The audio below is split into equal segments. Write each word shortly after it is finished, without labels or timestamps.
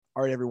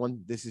All right,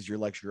 everyone, this is your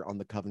lecture on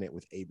the covenant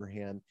with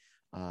Abraham.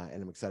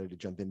 And I'm excited to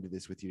jump into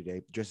this with you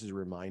today. Just as a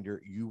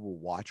reminder, you will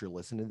watch or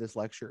listen to this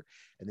lecture,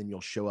 and then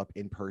you'll show up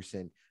in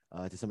person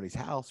to somebody's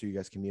house, or you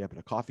guys can meet up at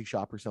a coffee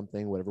shop or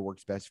something, whatever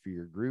works best for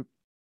your group,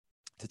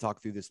 to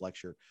talk through this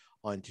lecture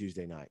on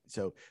Tuesday night.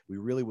 So we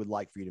really would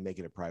like for you to make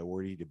it a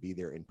priority to be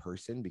there in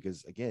person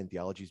because, again,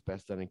 theology is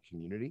best done in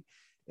community.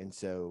 And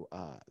so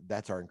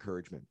that's our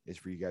encouragement, is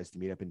for you guys to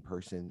meet up in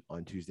person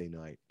on Tuesday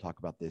night, talk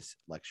about this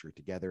lecture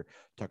together,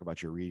 talk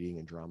about your reading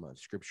and drama of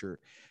scripture.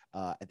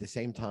 At the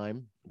same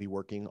time, be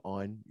working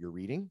on your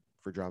reading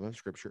for drama of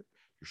scripture,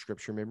 your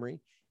scripture memory,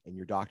 and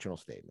your doctrinal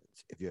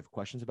statements. If you have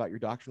questions about your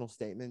doctrinal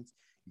statements,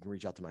 you can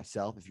reach out to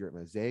myself if you're at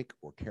Mosaic,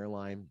 or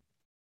Caroline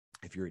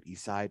if you're at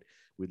Eastside.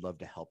 We'd love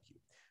to help you.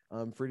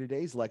 For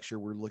today's lecture,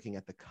 we're looking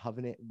at the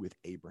covenant with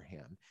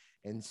Abraham.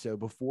 And so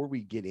before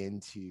we get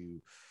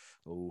into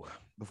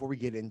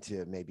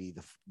maybe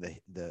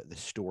the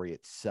story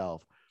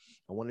itself,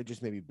 I want to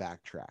just maybe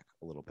backtrack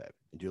a little bit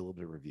and do a little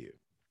bit of review.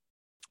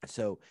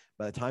 So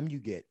by the time you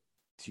get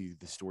to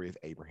the story of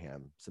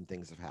Abraham, some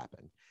things have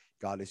happened.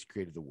 God has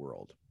created the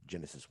world,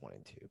 Genesis 1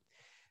 and 2.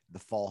 The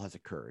fall has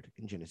occurred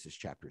in Genesis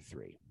chapter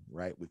 3,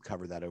 right? We've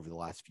covered that over the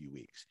last few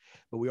weeks,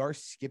 but we are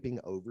skipping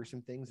over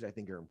some things that I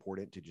think are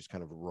important to just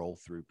kind of roll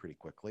through pretty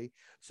quickly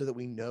so that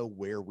we know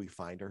where we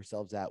find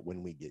ourselves at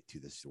when we get to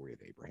the story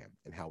of Abraham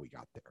and how we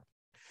got there.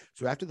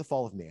 So after the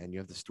fall of man, you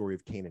have the story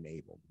of Cain and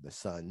Abel, the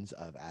sons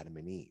of Adam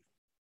and Eve.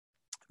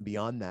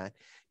 Beyond that,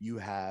 you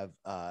have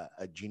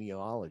a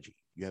genealogy.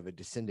 You have a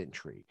descendant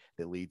tree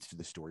that leads to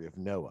the story of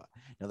Noah.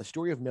 Now, the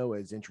story of Noah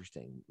is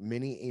interesting.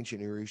 Many ancient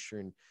Near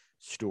Eastern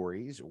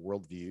stories,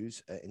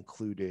 worldviews,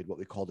 included what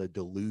we called a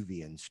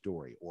diluvian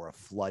story or a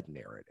flood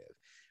narrative.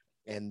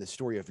 And the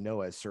story of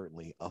Noah is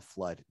certainly a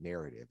flood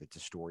narrative. It's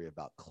a story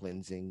about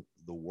cleansing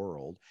the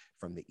world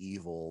from the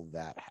evil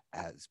that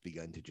has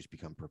begun to just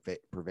become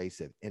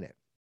pervasive in it.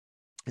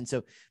 And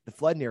so the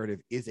flood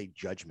narrative is a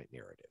judgment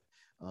narrative.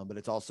 But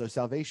it's also a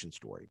salvation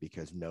story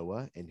because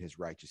Noah and his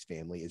righteous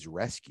family is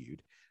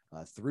rescued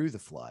through the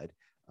flood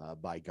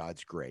by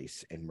God's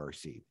grace and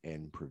mercy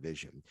and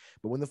provision.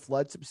 But when the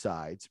flood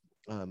subsides,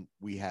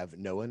 we have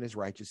Noah and his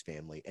righteous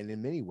family. And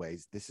in many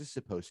ways, this is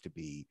supposed to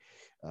be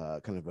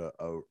kind of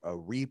a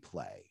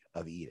replay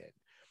of Eden,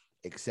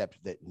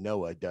 except that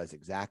Noah does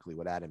exactly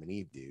what Adam and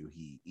Eve do.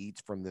 He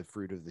eats from the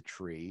fruit of the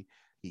tree,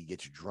 he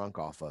gets drunk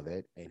off of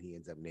it, and he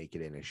ends up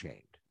naked and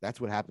ashamed. That's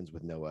what happens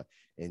with Noah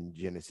in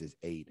Genesis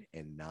 8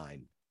 and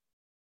 9.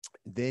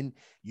 Then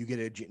you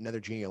get another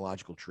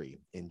genealogical tree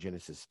in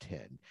Genesis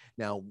 10.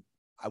 Now,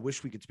 I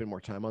wish we could spend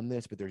more time on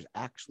this, but there's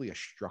actually a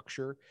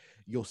structure.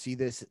 You'll see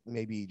this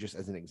maybe just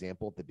as an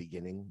example at the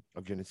beginning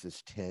of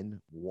Genesis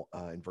 10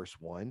 in verse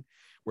 1,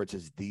 where it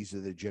says, "These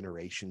are the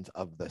generations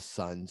of the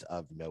sons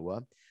of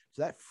Noah."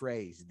 So that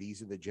phrase,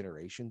 "these are the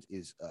generations,"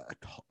 is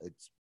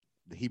it's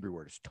the Hebrew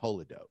word is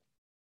toledot.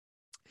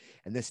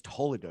 And this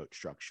toledot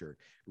structure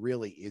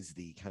really is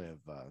the kind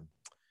of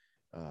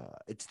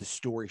it's the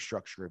story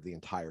structure of the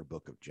entire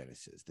book of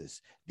Genesis.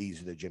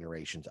 These are the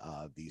generations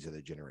of, these are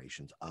the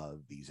generations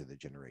of, these are the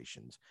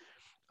generations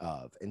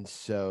of. And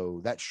so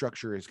that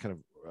structure is kind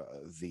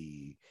of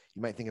you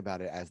might think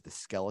about it as the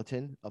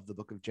skeleton of the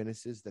book of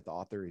Genesis that the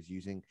author is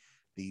using.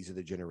 These are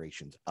the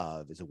generations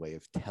of as a way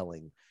of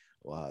telling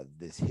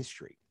this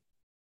history.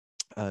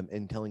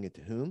 And telling it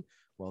to whom?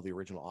 Well, the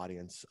original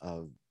audience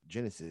of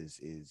Genesis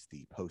is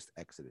the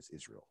post-Exodus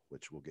Israel,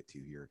 which we'll get to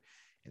here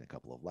in a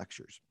couple of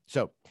lectures.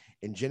 So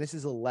in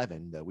Genesis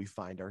 11, though, we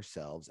find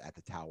ourselves at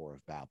the Tower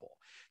of Babel.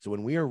 So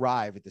when we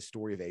arrive at the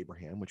story of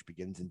Abraham, which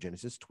begins in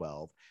Genesis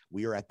 12,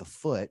 we are at the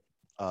foot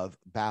of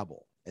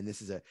Babel. And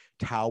this is a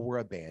tower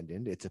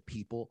abandoned. It's a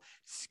people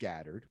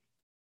scattered.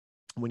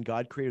 When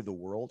God created the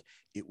world,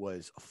 it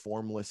was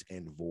formless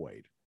and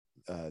void.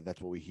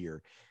 That's what we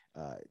hear.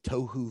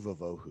 Tohu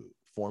vavohu,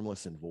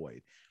 formless and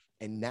void.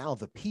 And now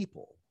the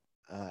people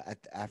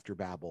after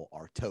Babel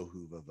are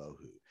tohu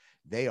vavohu.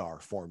 They are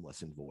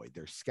formless and void.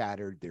 They're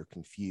scattered. They're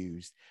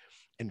confused.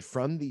 And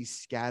from these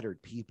scattered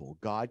people,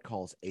 God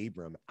calls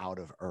Abram out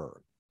of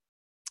Ur.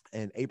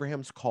 And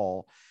Abraham's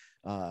call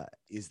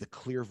is the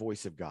clear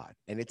voice of God.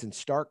 And it's in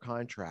stark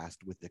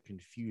contrast with the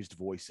confused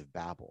voice of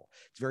Babel.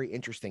 It's very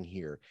interesting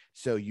here.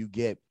 So you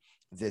get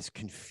this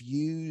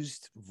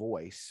confused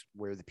voice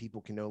where the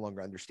people can no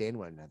longer understand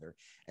one another.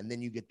 And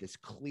then you get this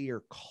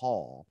clear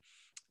call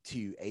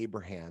to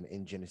Abraham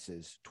in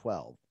Genesis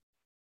 12.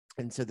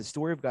 And so the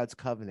story of God's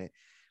covenant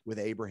with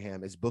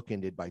Abraham is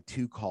bookended by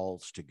two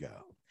calls to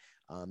go.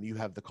 You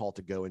have the call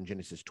to go in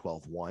Genesis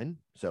 12:1.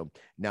 So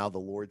now the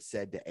Lord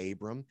said to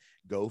Abram,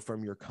 "Go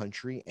from your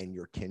country and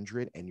your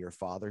kindred and your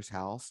father's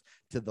house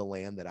to the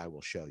land that I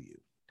will show you."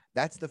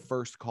 That's the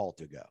first call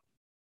to go.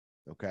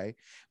 Okay.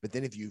 But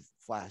then if you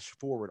flash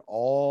forward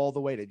all the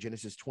way to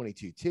Genesis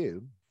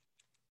 22:2,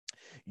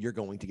 you're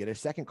going to get a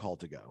second call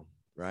to go,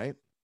 right?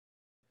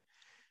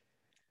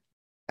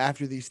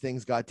 After these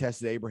things, God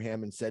tested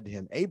Abraham and said to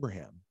him,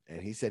 "Abraham."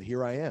 And he said,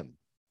 "Here I am."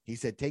 He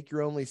said, "Take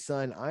your only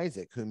son,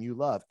 Isaac, whom you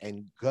love,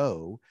 and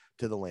go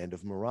to the land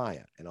of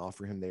Moriah and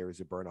offer him there as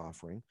a burnt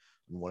offering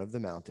in one of the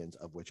mountains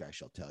of which I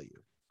shall tell you.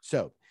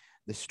 So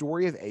the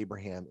story of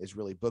Abraham is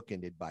really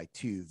bookended by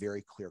two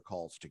very clear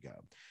calls to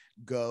go.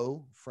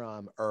 Go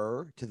from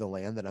Ur to the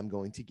land that I'm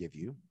going to give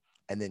you,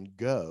 and then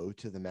go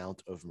to the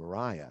Mount of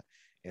Moriah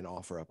and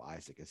offer up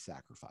Isaac as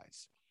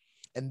sacrifice.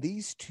 And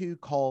these two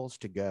calls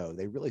to go,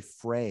 they really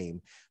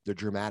frame the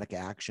dramatic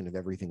action of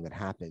everything that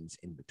happens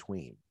in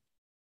between.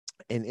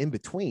 And in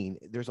between,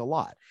 there's a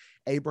lot.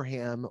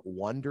 Abraham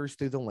wanders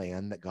through the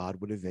land that God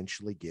would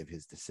eventually give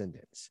his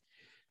descendants.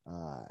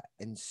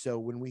 And so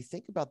when we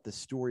think about the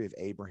story of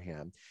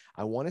Abraham,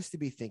 I want us to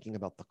be thinking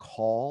about the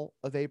call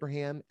of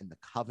Abraham and the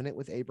covenant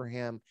with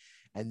Abraham.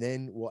 And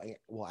then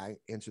we'll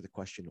answer the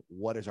question,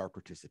 what is our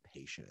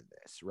participation in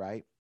this,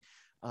 right?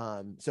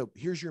 So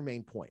here's your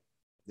main point.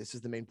 This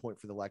is the main point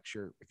for the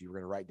lecture. If you were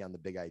going to write down the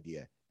big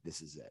idea,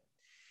 this is it.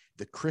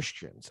 The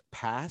Christians,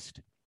 past,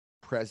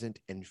 present,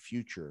 and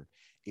future,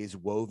 is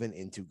woven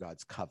into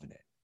God's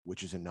covenant,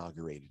 which is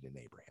inaugurated in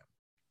Abraham.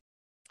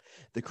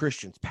 The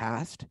Christians,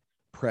 past,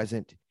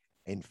 present,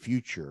 and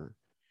future,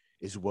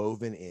 is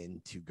woven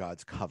into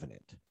God's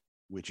covenant,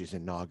 which is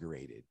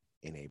inaugurated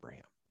in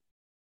Abraham.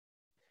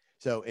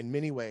 So in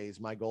many ways,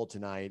 my goal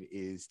tonight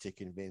is to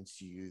convince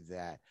you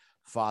that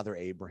Father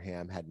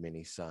Abraham had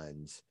many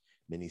sons.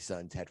 Many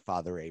sons had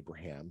Father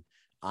Abraham.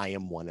 I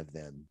am one of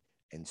them,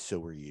 and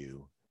so are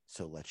you.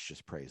 So let's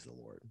just praise the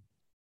Lord.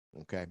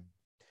 Okay?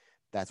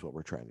 That's what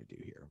we're trying to do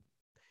here.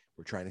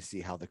 We're trying to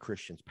see how the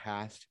Christian's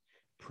past,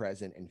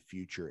 present, and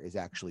future is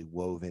actually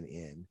woven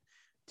in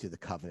to the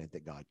covenant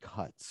that God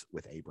cuts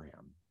with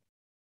Abraham.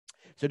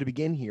 So to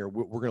begin here,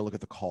 we're going to look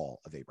at the call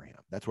of Abraham.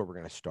 That's where we're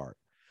going to start.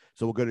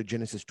 So we'll go to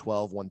Genesis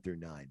 12, 1 through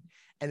 9.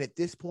 And at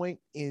this point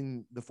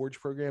in the Forge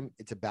program,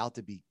 it's about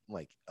to be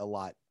like a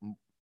lot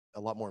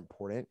more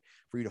important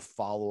for you to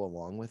follow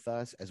along with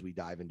us as we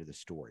dive into the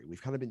story.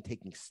 We've kind of been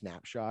taking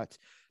snapshots,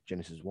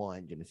 Genesis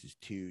 1, Genesis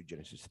 2,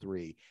 Genesis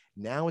 3.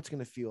 Now it's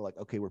going to feel like,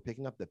 okay, we're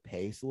picking up the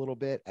pace a little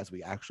bit as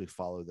we actually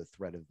follow the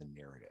thread of the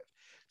narrative.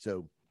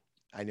 So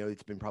I know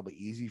it's been probably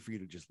easy for you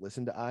to just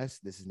listen to us.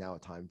 This is now a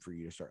time for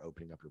you to start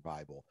opening up your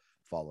Bible,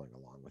 following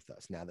along with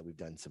us. Now that we've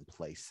done some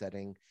place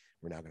setting,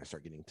 we're now going to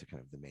start getting to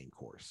kind of the main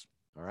course.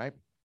 All right.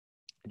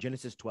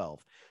 Genesis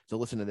 12. So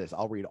listen to this.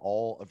 I'll read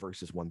all of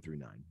verses 1 through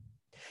 9.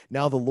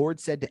 Now the Lord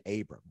said to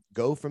Abram,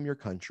 go from your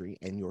country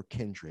and your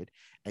kindred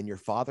and your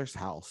father's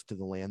house to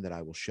the land that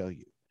I will show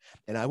you.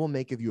 And I will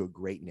make of you a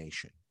great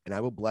nation, and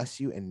I will bless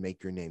you and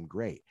make your name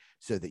great,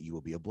 so that you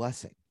will be a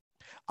blessing.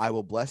 I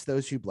will bless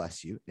those who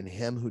bless you, and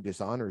him who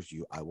dishonors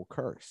you I will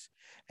curse.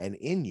 And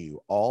in you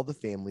all the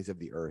families of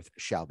the earth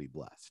shall be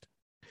blessed.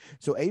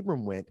 So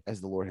Abram went as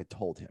the Lord had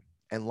told him,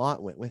 and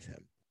Lot went with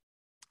him.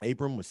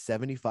 Abram was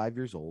 75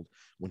 years old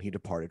when he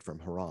departed from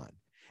Haran.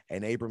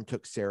 And Abram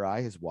took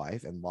Sarai his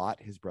wife, and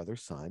Lot his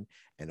brother's son,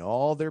 and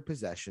all their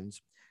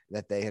possessions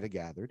that they had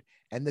gathered,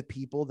 and the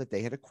people that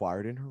they had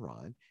acquired in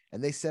Haran,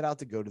 and they set out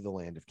to go to the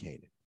land of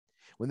Canaan.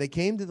 When they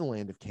came to the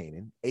land of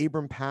Canaan,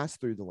 Abram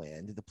passed through the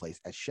land to the place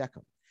at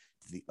Shechem,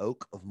 to the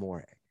oak of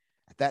Moreh.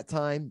 At that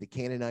time, the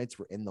Canaanites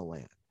were in the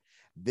land.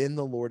 Then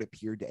the Lord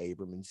appeared to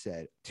Abram and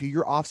said, to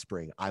your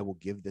offspring I will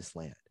give this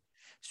land.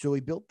 So he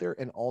built there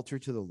an altar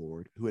to the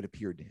Lord who had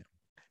appeared to him.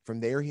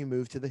 From there he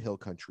moved to the hill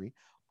country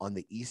on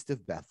the east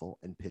of Bethel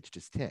and pitched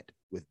his tent,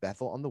 with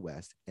Bethel on the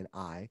west and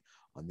Ai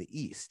on the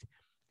east.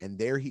 And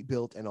there he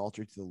built an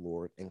altar to the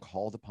Lord and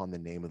called upon the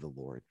name of the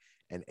Lord.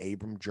 And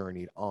Abram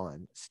journeyed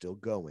on, still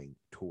going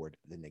toward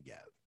the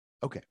Negev.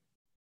 Okay.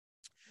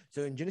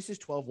 So in Genesis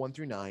 12, 1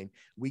 through 9,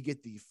 we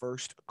get the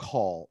first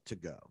call to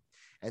go.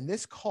 And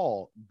this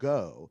call,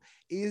 go,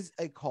 is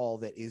a call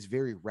that is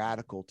very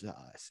radical to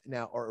us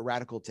now, or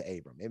radical to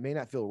Abram. It may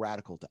not feel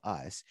radical to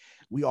us.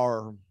 We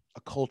are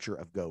a culture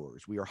of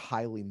goers. We are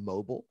highly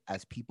mobile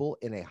as people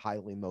in a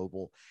highly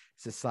mobile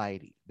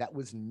society. That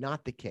was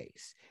not the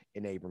case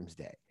in Abram's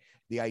day.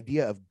 The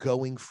idea of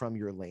going from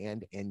your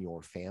land and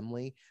your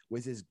family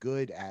was as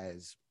good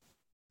as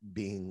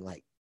being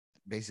like,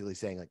 basically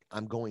saying like,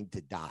 I'm going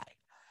to die.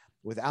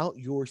 Without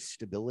your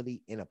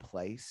stability in a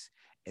place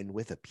and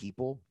with a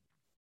people,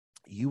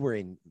 you were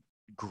in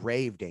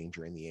grave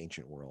danger in the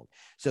ancient world.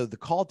 So the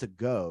call to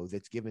go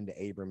that's given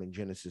to Abram in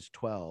Genesis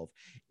 12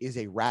 is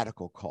a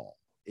radical call.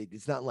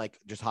 It's not like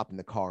just hop in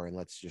the car and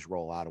let's just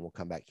roll out and we'll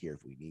come back here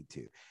if we need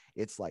to.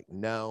 It's like,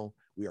 no,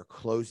 we are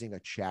closing a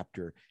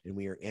chapter and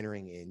we are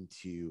entering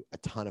into a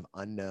ton of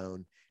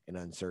unknown and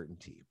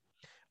uncertainty.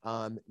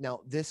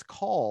 Now, this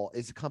call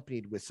is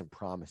accompanied with some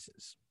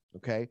promises.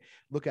 Okay,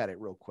 look at it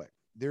real quick.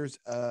 There's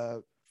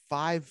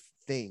 5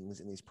 things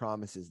in these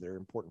promises that are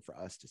important for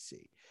us to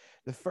see.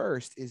 The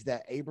first is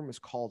that Abram is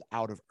called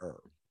out of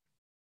Ur.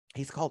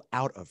 He's called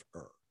out of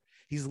Ur.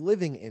 He's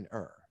living in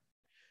Ur,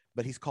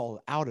 but he's called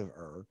out of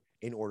Ur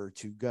in order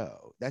to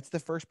go. That's the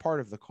first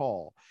part of the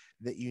call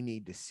that you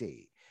need to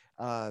see.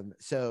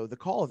 So the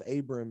call of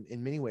Abram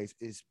in many ways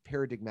is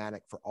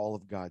paradigmatic for all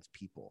of God's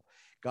people.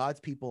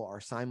 God's people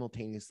are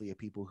simultaneously a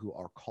people who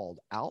are called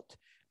out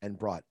and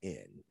brought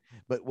in.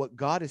 But what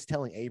God is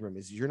telling Abram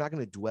is you're not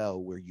going to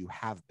dwell where you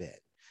have been.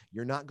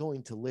 You're not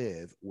going to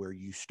live where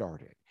you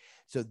started.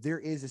 So there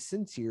is a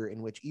sense here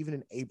in which even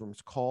in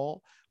Abram's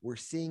call, we're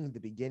seeing the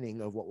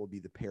beginning of what will be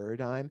the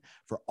paradigm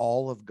for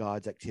all of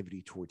God's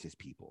activity towards his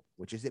people,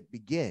 which is it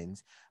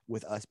begins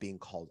with us being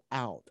called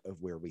out of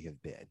where we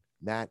have been.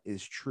 That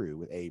is true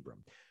with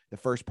Abram. The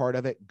first part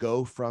of it,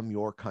 go from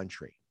your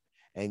country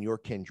and your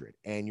kindred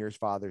and your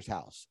father's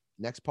house.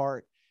 Next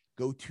part,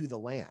 go to the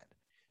land.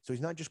 So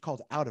he's not just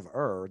called out of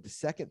Ur. The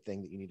second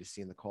thing that you need to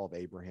see in the call of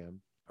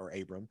Abraham or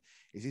Abram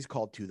is he's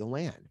called to the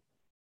land.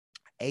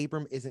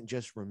 Abram isn't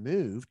just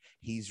removed,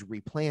 he's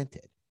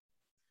replanted.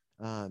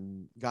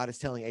 God is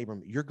telling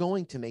Abram, you're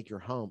going to make your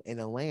home in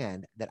a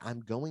land that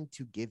I'm going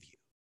to give you.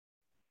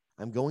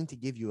 I'm going to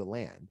give you a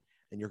land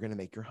and you're going to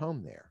make your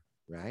home there,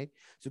 right?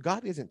 So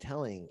God isn't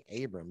telling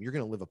Abram, you're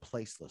going to live a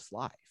placeless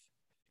life,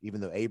 even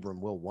though Abram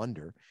will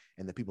wonder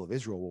and the people of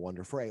Israel will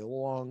wonder for a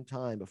long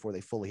time before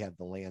they fully have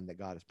the land that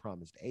God has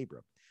promised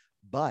Abram.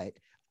 But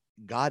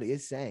God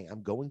is saying,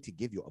 I'm going to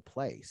give you a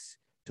place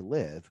to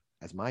live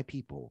as my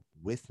people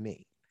with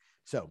me.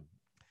 So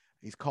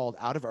he's called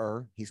out of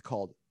Ur. He's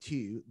called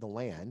to the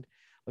land.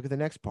 Look at the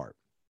next part.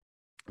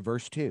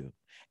 Verse 2,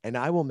 and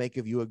I will make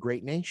of you a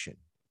great nation.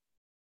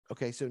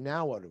 Okay, so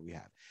now what do we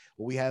have?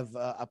 Well, we have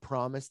a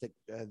promise that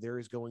there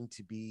is going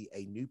to be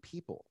a new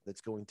people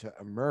that's going to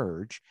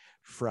emerge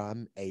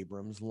from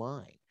Abram's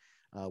line.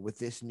 With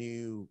this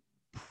new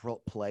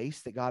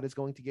place that God is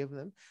going to give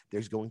them,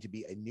 there's going to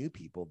be a new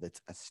people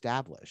that's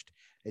established.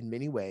 In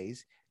many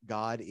ways,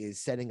 God is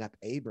setting up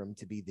Abram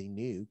to be the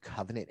new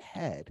covenant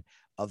head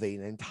of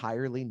an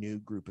entirely new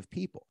group of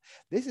people.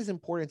 This is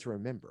important to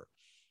remember.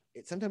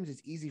 Sometimes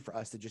it's easy for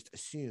us to just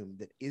assume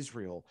that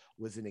Israel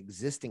was an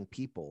existing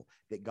people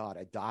that God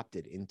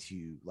adopted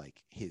into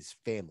like his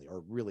family,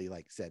 or really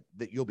like said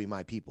that you'll be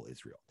my people,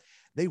 Israel.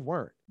 They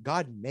weren't.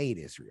 God made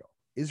Israel.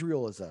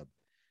 Israel is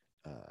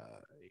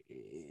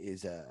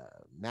a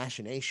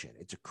machination.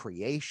 It's a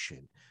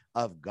creation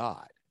of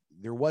God.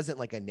 There wasn't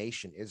like a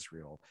nation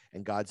Israel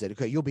and God said,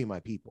 okay, you'll be my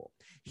people.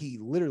 He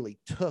literally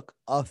took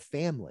a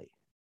family,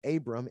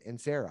 Abram and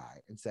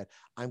Sarai, and said,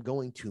 I'm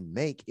going to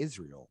make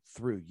Israel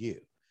through you.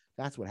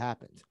 That's what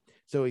happens.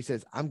 So he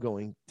says, I'm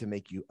going to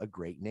make you a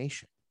great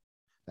nation.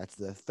 That's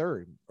the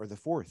third part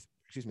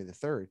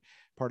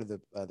of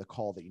the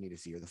call that you need to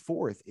see. Or the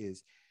fourth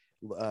is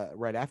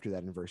right after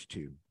that in verse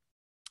 2.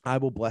 I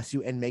will bless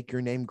you and make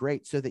your name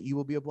great so that you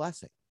will be a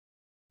blessing.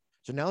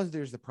 So now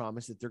there's the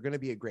promise that they're going to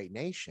be a great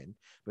nation,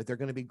 but they're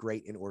going to be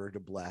great in order to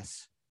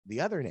bless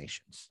the other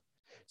nations.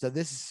 So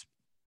this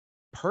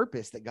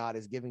purpose that God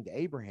is giving to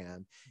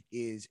Abraham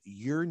is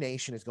your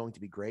nation is going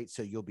to be great,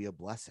 so you'll be a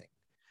blessing.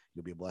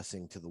 You'll be a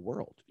blessing to the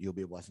world. You'll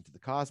be a blessing to the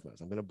cosmos.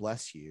 I'm going to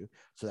bless you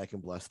so that I can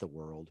bless the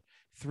world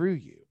through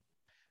you.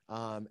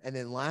 And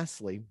then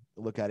lastly,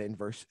 look at it in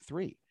verse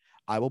 3.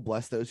 I will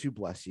bless those who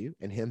bless you,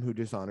 and him who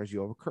dishonors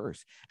you I will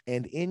curse.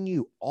 And in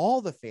you,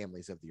 all the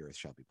families of the earth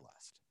shall be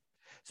blessed.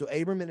 So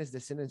Abram and his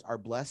descendants are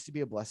blessed to be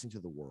a blessing to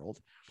the world.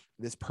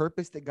 This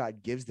purpose that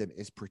God gives them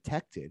is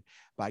protected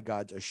by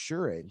God's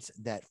assurance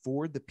that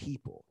for the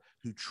people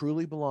who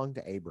truly belong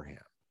to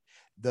Abraham,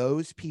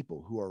 those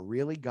people who are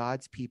really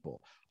God's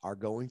people are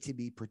going to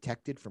be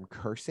protected from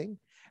cursing,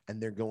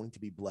 and they're going to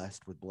be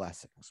blessed with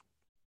blessings.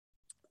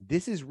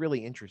 This is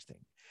really interesting.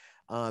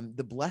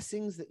 The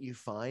blessings that you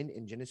find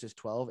in Genesis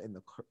 12 in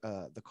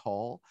the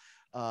call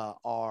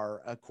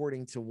are,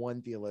 according to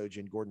one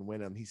theologian, Gordon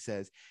Wenham, he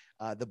says,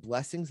 the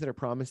blessings that are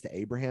promised to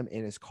Abraham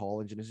in his call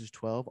in Genesis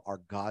 12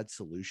 are God's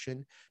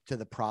solution to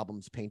the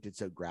problems painted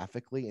so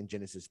graphically in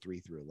Genesis 3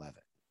 through 11.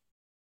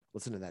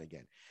 Listen to that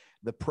again.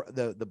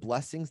 The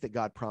blessings that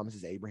God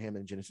promises Abraham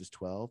in Genesis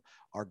 12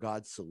 are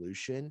God's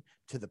solution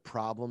to the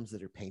problems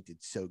that are painted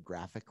so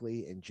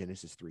graphically in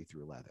Genesis 3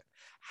 through 11.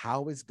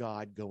 How is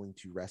God going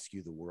to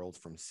rescue the world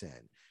from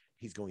sin?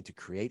 He's going to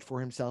create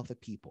for himself a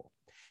people.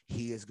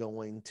 He is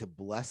going to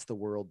bless the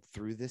world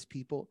through this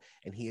people,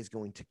 and he is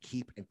going to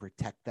keep and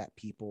protect that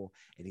people,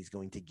 and he's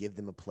going to give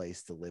them a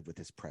place to live with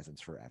his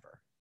presence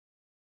forever.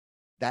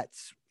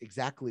 That's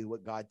exactly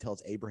what God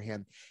tells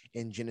Abraham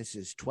in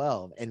Genesis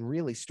 12. And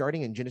really,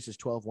 starting in Genesis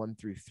 12, 1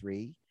 through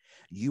 3,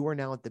 you are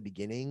now at the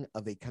beginning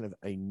of a kind of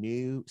a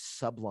new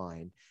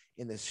subline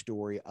in the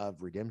story of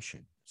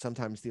redemption.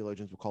 Sometimes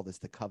theologians will call this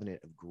the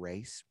covenant of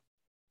grace.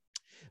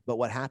 But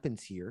what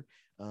happens here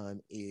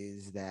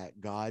is that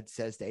God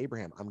says to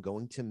Abraham, I'm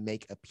going to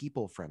make a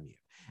people from you,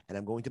 and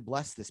I'm going to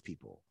bless this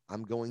people.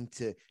 I'm going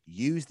to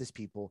use this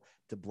people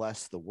to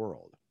bless the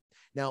world.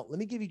 Now, let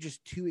me give you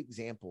just two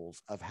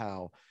examples of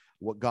how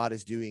what God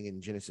is doing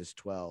in Genesis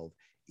 12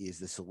 is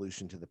the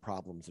solution to the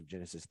problems of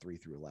Genesis 3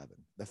 through 11.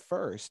 The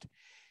first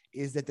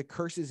is that the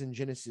curses in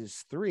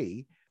Genesis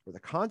 3, or the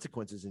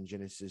consequences in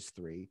Genesis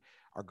 3,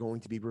 are going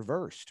to be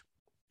reversed,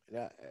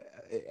 at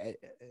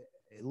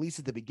least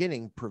at the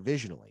beginning,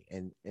 provisionally,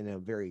 and in a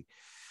very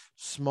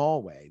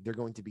small way. They're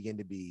going to begin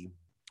to be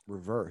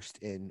reversed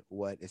in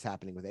what is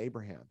happening with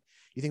Abraham.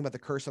 You think about the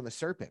curse on the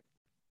serpent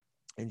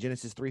in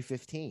Genesis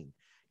 3:15.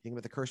 Think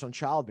about the curse on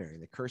childbearing,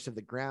 the curse of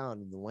the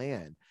ground and the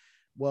land.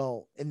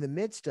 Well, in the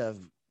midst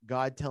of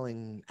God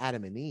telling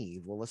Adam and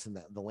Eve, well, listen,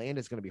 the land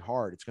is going to be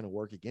hard. It's going to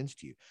work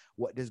against you.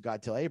 What does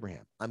God tell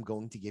Abraham? I'm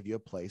going to give you a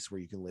place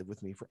where you can live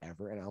with me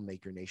forever, and I'll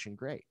make your nation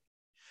great.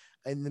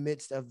 In the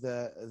midst of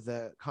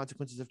the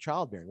consequences of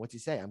childbearing, what's he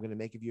say? I'm going to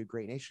make of you a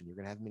great nation. You're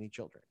going to have many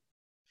children.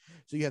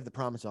 So you have the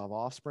promise of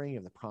offspring, you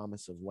have the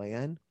promise of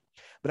land.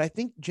 But I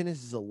think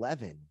Genesis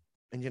 11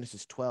 and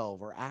Genesis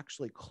 12 are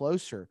actually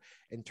closer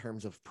in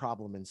terms of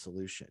problem and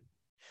solution.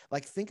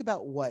 Like, think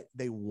about what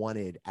they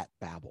wanted at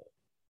Babel.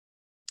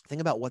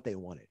 Think about what they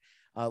wanted.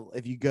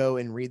 If you go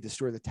and read the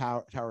story of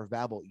the Tower of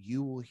Babel,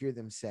 you will hear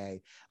them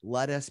say,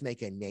 let us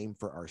make a name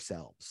for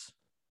ourselves.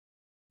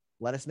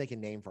 Let us make a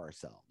name for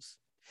ourselves.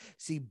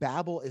 See,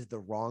 Babel is the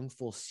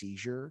wrongful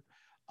seizure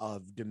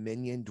of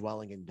dominion,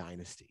 dwelling, and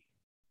dynasty.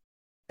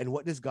 And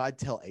what does God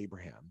tell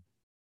Abraham?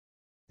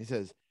 He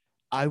says,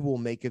 I will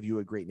make of you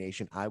a great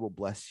nation. I will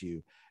bless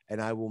you, and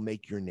I will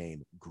make your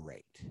name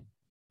great.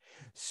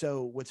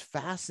 So what's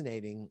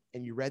fascinating,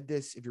 and you read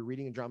this, if you're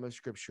reading a drama of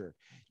scripture,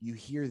 you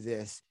hear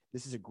this.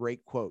 This is a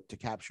great quote to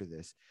capture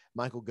this.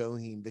 Michael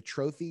Goheen, the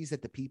trophies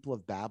that the people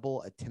of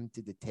Babel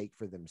attempted to take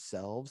for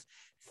themselves,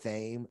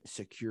 fame,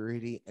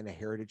 security, and a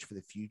heritage for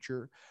the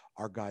future,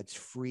 are God's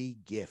free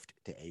gift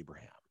to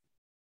Abraham.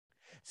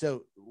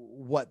 So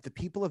what the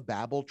people of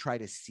Babel try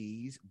to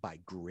seize by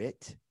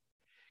grit,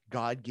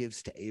 God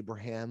gives to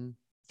Abraham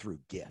through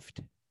gift.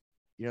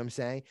 You know what I'm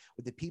saying?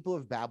 What the people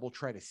of Babel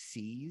try to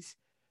seize,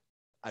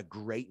 a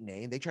great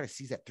name, they try to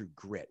seize that through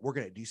grit. We're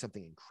going to do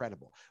something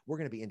incredible. We're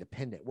going to be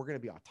independent. We're going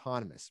to be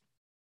autonomous.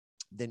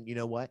 Then you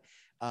know what?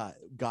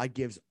 God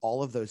gives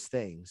all of those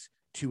things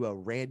to a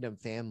random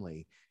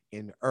family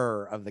in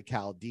Ur of the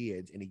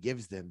Chaldeans, and he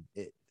gives them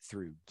it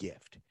through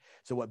gift.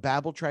 So what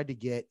Babel tried to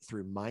get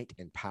through might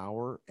and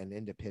power and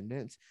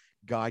independence,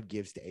 God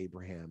gives to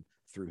Abraham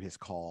through his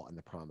call and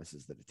the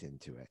promises that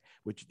attend to it,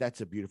 which that's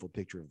a beautiful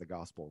picture of the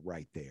gospel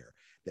right there,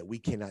 that we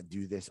cannot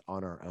do this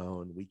on our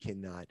own. We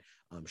cannot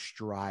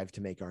strive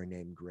to make our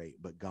name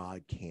great, but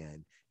God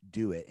can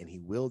do it, and he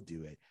will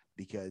do it,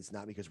 because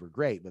not because we're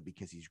great, but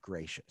because he's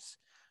gracious.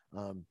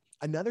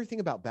 Another thing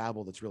about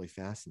Babel that's really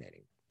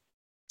fascinating.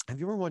 Have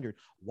you ever wondered,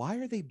 why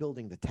are they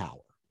building the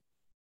tower?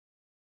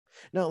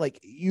 No, like,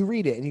 you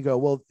read it and you go,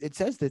 well, it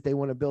says that they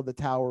want to build the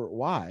tower.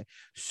 Why?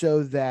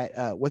 So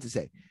that, what's it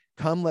say?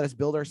 Come, let us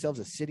build ourselves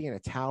a city and a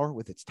tower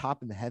with its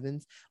top in the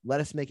heavens.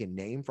 Let us make a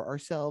name for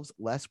ourselves,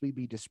 lest we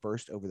be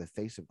dispersed over the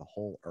face of the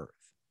whole earth.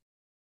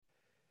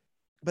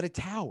 But a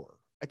tower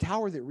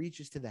that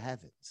reaches to the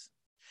heavens.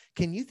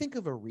 Can you think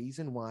of a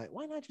reason why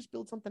not just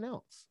build something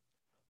else?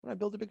 Why not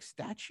build a big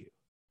statue?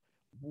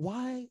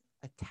 Why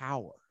a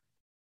tower?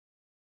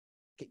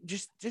 Okay,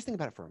 just think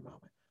about it for a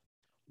moment.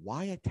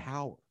 Why a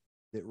tower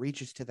that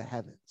reaches to the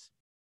heavens?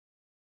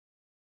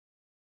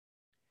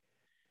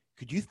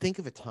 Could you think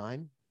of a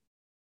time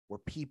where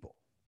people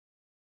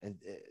and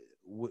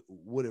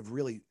would have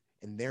really,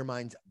 in their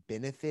minds,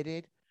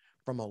 benefited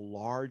from a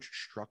large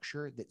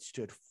structure that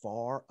stood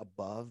far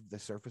above the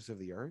surface of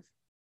the earth?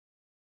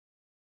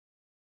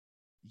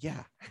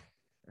 Yeah.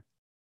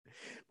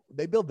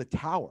 They build the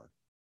tower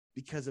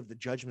because of the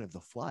judgment of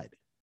the flood.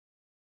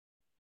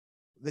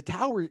 The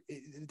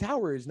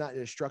tower is not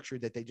a structure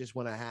that they just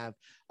want to have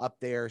up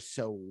there.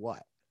 So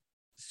what?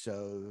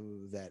 So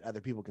that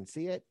other people can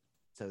see it,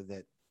 so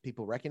that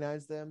people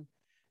recognize them?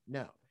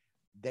 No,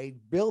 they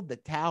build the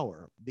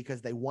tower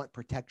because they want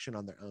protection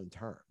on their own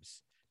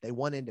terms. They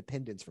want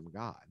independence from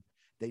God.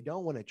 They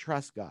don't want to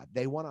trust God.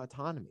 They want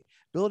autonomy.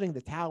 Building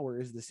the tower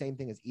is the same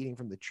thing as eating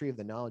from the tree of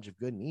the knowledge of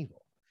good and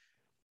evil,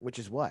 which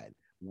is what?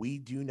 We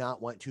do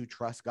not want to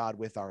trust God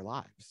with our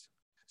lives.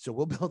 So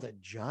we'll build a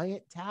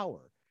giant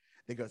tower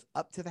that goes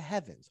up to the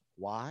heavens.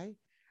 Why?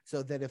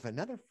 So that if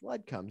another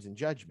flood comes in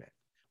judgment,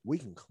 we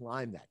can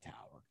climb that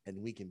tower and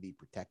we can be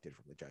protected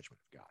from the judgment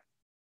of God.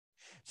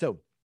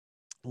 So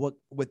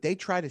what they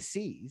try to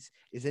seize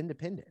is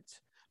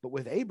independence. But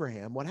with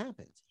Abraham, what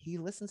happens? He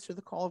listens to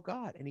the call of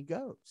God and he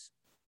goes,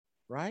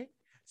 right?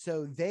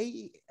 So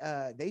they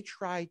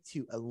try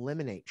to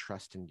eliminate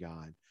trust in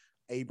God.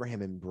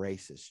 Abraham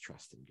embraces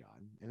trust in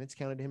God, and it's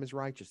counted to him as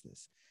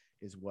righteousness,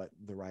 is what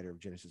the writer of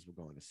Genesis will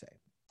go on to say.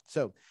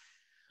 So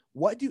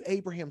what do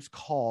Abraham's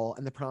call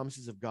and the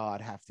promises of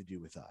God have to do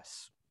with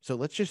us? So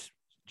let's just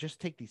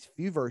take these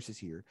few verses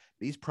here,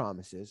 these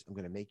promises. I'm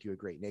going to make you a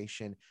great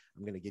nation.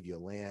 I'm going to give you a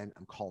land.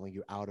 I'm calling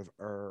you out of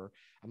Ur.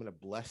 I'm going to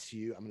bless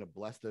you. I'm going to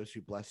bless those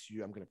who bless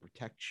you. I'm going to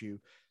protect you.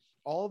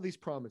 All of these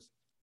promises,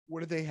 what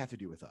do they have to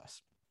do with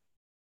us?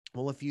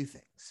 Well, a few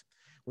things.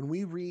 When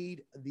we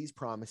read these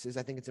promises,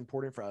 I think it's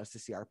important for us to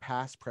see our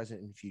past,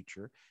 present, and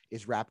future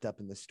is wrapped up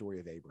in the story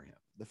of Abraham.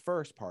 The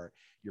first part,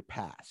 your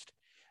past.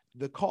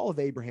 The call of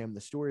Abraham, the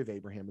story of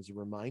Abraham, is a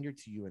reminder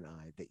to you and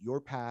I that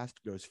your past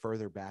goes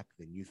further back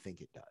than you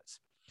think it does.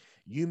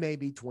 You may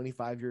be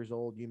 25 years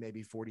old, you may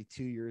be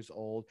 42 years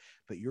old,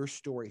 but your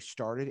story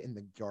started in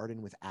the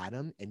garden with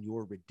Adam, and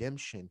your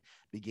redemption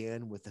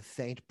began with the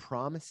faint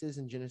promises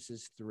in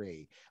Genesis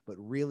 3, but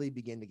really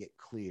began to get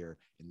clear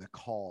in the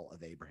call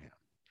of Abraham.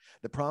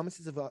 The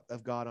promises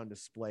of God on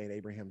display in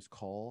Abraham's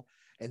call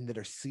and that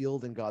are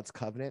sealed in God's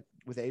covenant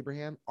with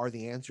Abraham are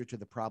the answer to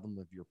the problem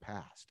of your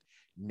past,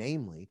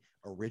 namely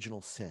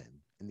original sin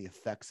and the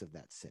effects of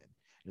that sin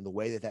and the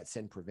way that that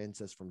sin prevents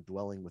us from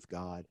dwelling with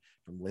God,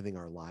 from living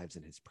our lives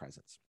in his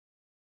presence.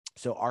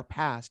 So our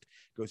past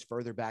goes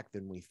further back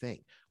than we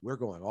think. We're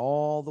going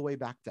all the way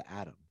back to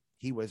Adam.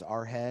 He was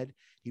our head.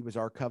 He was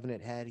our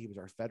covenant head. He was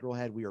our federal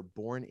head. We are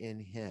born in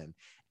him.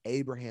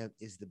 Abraham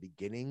is the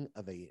beginning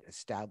of an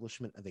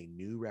establishment of a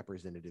new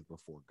representative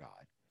before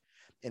God.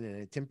 And in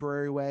a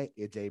temporary way,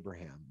 it's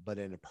Abraham, but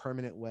in a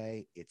permanent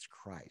way, it's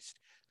Christ,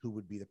 who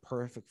would be the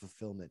perfect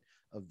fulfillment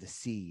of the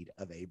seed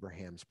of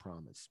Abraham's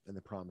promise, and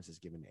the promise is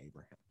given to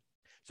Abraham.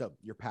 So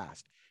your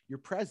past, your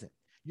present.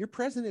 Your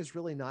present is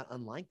really not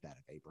unlike that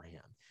of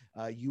Abraham.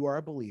 You are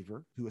a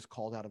believer who is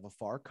called out of a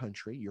far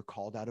country. You're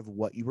called out of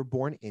what you were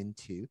born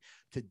into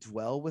to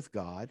dwell with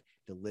God,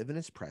 to live in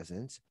his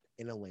presence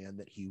in a land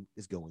that he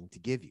is going to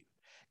give you.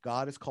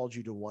 God has called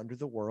you to wander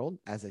the world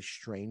as a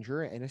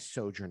stranger and a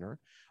sojourner,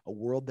 a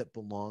world that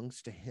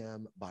belongs to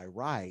him by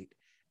right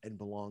and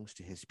belongs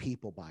to his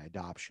people by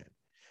adoption.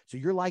 So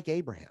you're like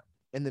Abraham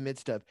in the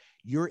midst of,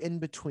 you're in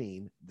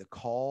between the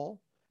call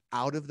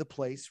out of the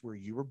place where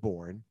you were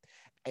born,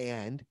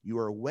 and you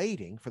are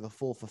waiting for the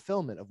full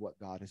fulfillment of what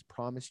God has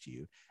promised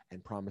you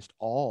and promised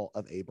all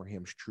of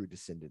Abraham's true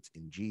descendants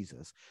in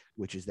Jesus,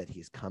 which is that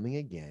he is coming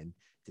again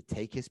to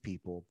take his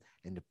people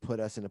and to put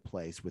us in a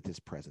place with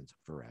his presence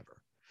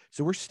forever.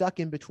 So we're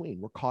stuck in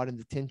between. We're caught in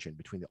the tension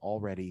between the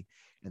already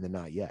and the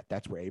not yet.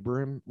 That's where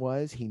Abraham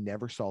was. He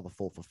never saw the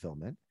full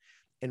fulfillment.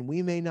 And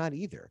we may not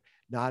either,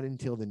 not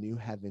until the new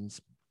heavens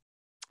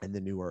and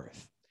the new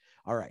earth.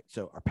 All right.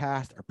 So our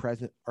past, our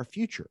present, our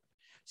future.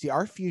 See,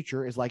 our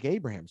future is like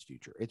Abraham's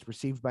future. It's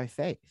received by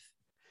faith.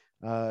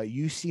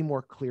 You see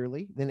more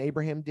clearly than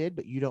Abraham did,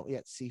 but you don't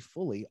yet see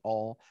fully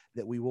all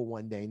that we will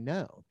one day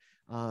know.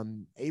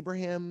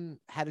 Abraham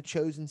had a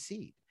chosen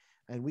seed,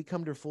 and we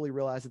come to fully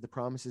realize that the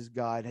promises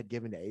God had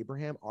given to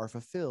Abraham are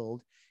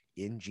fulfilled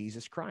in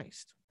Jesus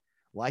Christ.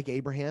 Like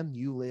Abraham,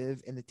 you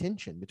live in the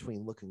tension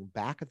between looking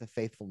back at the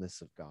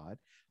faithfulness of God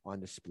on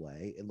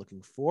display and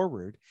looking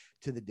forward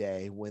to the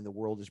day when the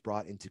world is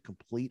brought into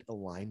complete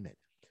alignment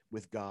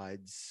with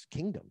God's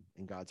kingdom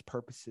and God's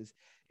purposes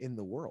in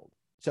the world.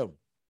 So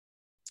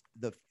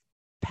the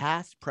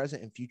past,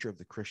 present, and future of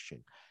the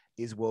Christian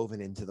is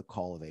woven into the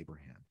call of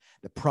Abraham.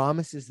 The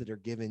promises that are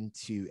given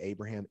to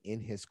Abraham in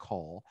his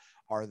call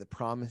are the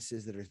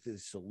promises that are the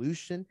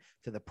solution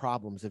to the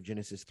problems of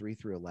Genesis 3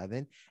 through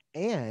 11,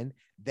 and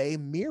they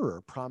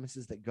mirror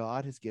promises that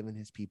God has given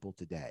his people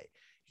today.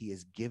 He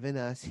has given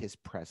us his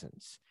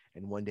presence,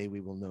 and one day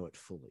we will know it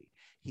fully.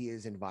 He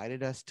has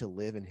invited us to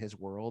live in his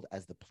world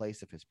as the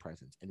place of his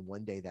presence, and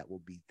one day that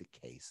will be the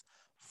case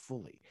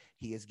fully.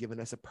 He has given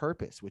us a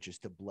purpose, which is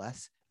to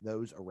bless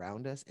those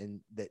around us,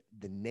 and that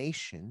the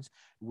nations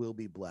will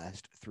be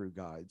blessed through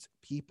God's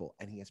people.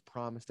 And he has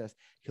promised us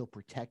he'll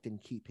protect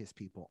and keep his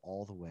people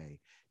all the way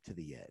to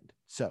the end.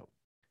 So,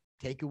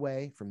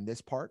 takeaway from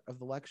this part of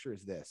the lecture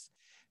is this: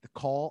 the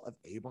call of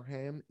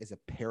Abraham is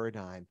a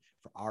paradigm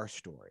for our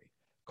story,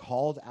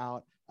 called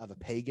out of a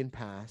pagan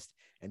past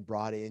and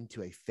brought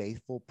into a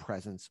faithful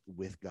presence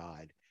with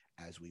God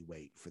as we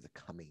wait for the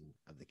coming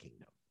of the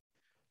kingdom.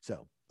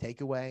 So,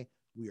 takeaway: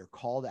 we are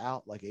called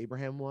out like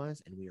Abraham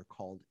was, and we are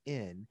called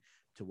in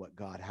to what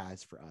God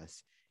has for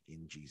us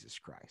in Jesus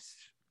Christ.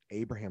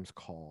 Abraham's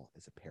call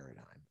is a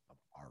paradigm of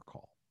our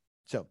call.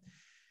 So,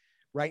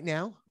 right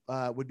now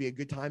would be a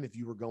good time if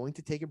you were going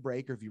to take a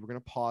break, or if you were going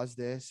to pause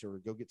this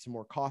or go get some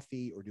more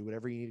coffee or do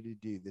whatever you needed to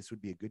do. This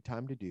would be a good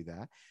time to do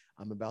that.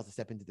 I'm about to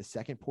step into the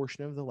second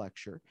portion of the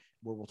lecture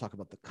where we'll talk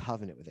about the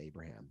covenant with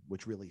Abraham,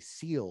 which really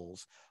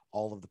seals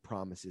all of the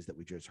promises that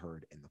we just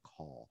heard in the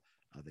call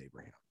of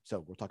Abraham.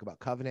 So we'll talk about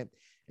covenant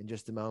in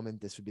just a moment.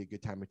 This would be a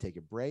good time to take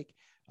a break.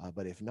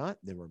 But if not,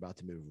 then we're about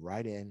to move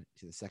right in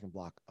to the second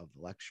block of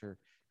the lecture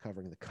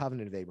covering the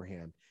covenant of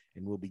Abraham.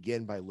 And we'll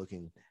begin by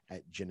looking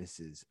at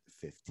Genesis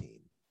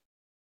 15.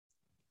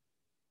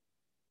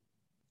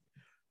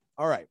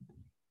 All right,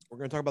 we're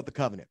going to talk about the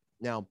covenant.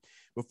 Now,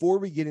 before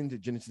we get into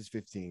Genesis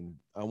 15,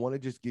 I want to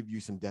just give you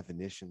some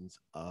definitions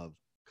of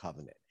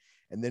covenant,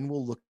 and then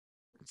we'll look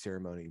at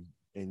ceremony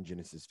in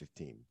Genesis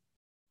 15.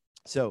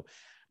 So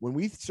when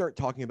we start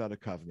talking about a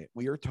covenant,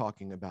 we are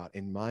talking about,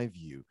 in my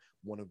view,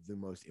 one of the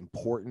most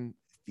important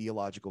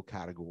theological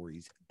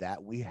categories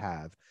that we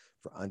have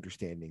for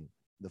understanding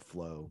the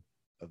flow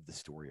of the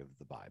story of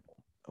the Bible.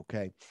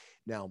 Okay.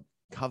 Now,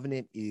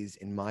 covenant is,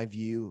 in my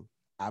view,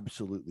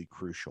 absolutely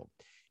crucial.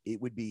 It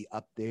would be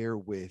up there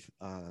with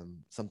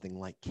something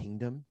like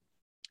kingdom.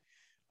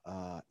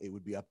 It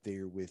would be up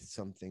there with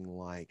something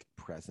like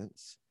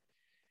presence.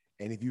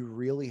 And if you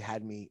really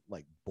had me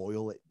like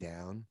boil it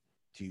down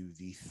to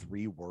the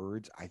three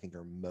words I think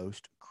are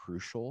most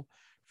crucial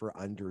for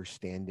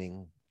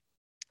understanding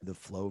the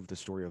flow of the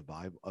story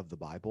of the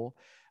Bible,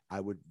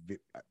 I'm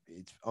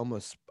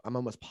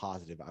almost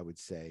positive I would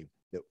say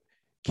that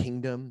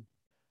kingdom,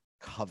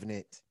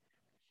 covenant,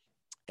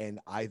 And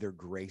either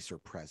grace or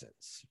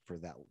presence for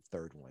that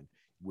third one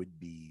would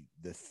be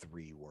the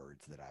three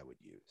words that I would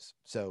use.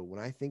 So when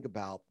I think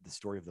about the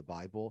story of the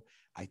Bible,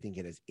 I think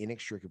it is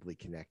inextricably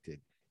connected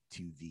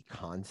to the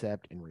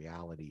concept and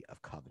reality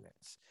of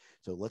covenants.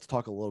 So let's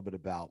talk a little bit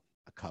about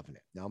a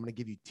covenant. Now, I'm going to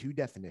give you two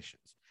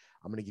definitions.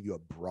 I'm going to give you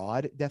a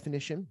broad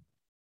definition,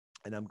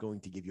 and I'm going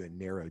to give you a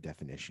narrow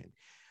definition.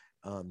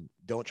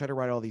 Don't try to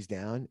write all these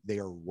down. They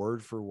are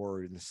word for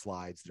word in the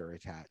slides that are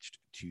attached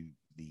to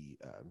the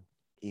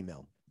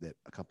email that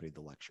accompanied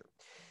the lecture.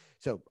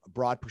 So, a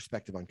broad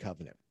perspective on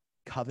covenant.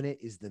 Covenant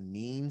is the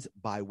means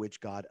by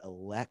which God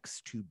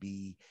elects to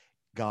be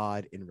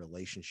God in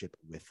relationship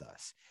with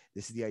us.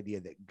 This is the idea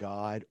that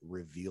God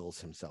reveals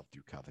himself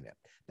through covenant.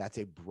 That's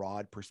a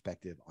broad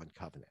perspective on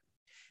covenant,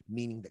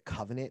 meaning that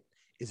covenant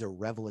is a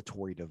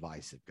revelatory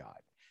device of God.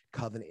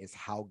 Covenant is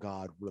how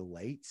God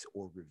relates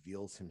or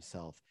reveals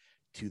himself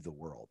to the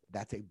world.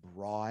 That's a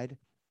broad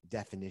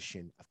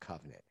definition of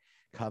covenant.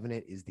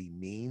 Covenant is the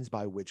means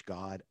by which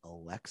God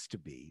elects to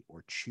be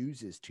or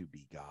chooses to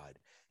be God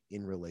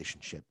in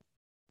relationship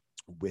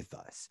with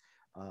us.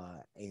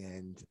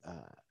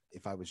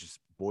 If I was just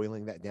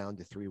boiling that down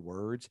to three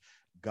words,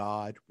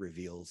 God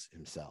reveals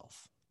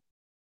himself.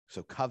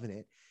 So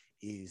covenant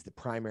is the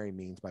primary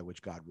means by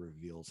which God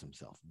reveals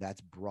himself.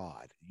 That's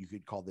broad. You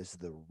could call this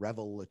the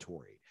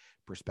revelatory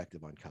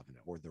perspective on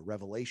covenant or the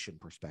revelation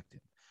perspective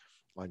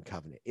on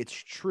covenant. It's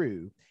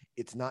true.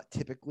 It's not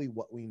typically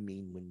what we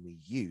mean when we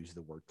use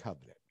the word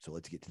covenant. So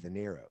let's get to the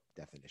narrow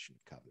definition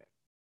of covenant.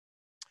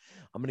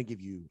 I'm going to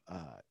give you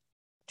I'm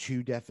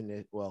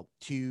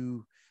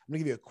going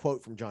to give you a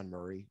quote from John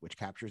Murray, which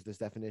captures this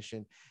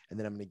definition. And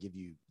then I'm going to give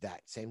you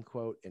that same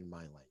quote in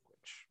my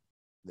language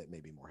that may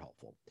be more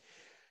helpful.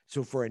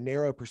 So for a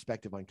narrow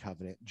perspective on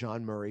covenant,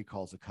 John Murray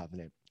calls a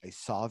covenant a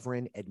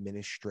sovereign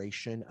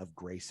administration of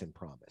grace and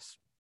promise.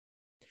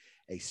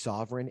 A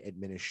sovereign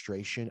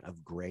administration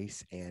of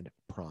grace and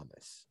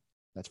promise.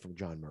 That's from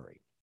John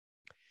Murray.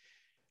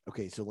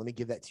 Okay, so let me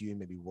give that to you in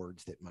maybe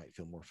words that might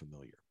feel more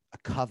familiar. A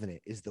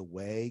covenant is the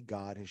way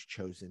God has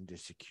chosen to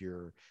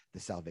secure the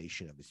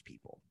salvation of his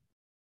people.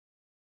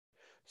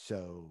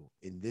 So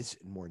in this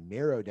more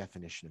narrow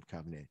definition of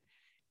covenant,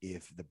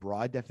 if the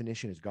broad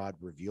definition is God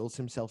reveals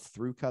himself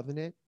through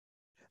covenant,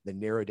 the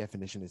narrow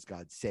definition is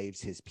God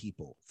saves his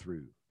people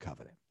through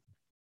covenant.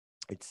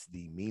 It's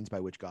the means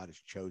by which God has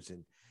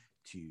chosen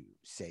to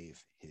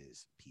save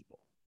his people.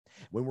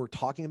 When we're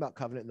talking about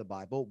covenant in the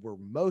Bible, we're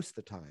most of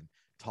the time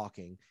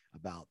talking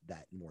about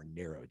that more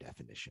narrow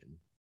definition.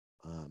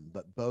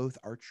 But both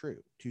are true,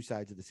 two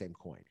sides of the same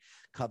coin.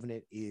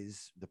 Covenant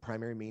is the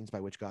primary means by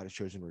which God has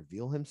chosen to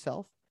reveal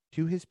himself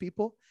to his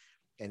people,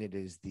 and it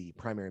is the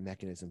primary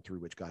mechanism through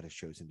which God has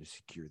chosen to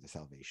secure the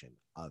salvation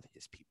of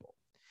his people.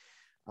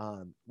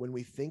 When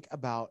we think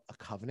about a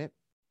covenant,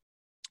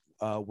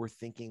 we're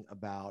thinking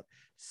about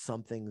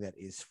something that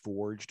is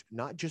forged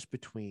not just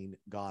between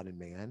God and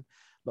man,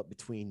 but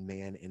between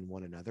man and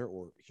one another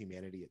or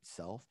humanity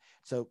itself.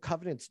 So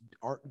covenants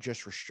aren't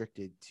just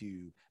restricted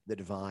to the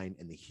divine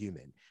and the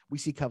human. We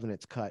see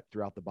covenants cut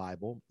throughout the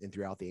Bible and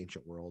throughout the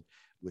ancient world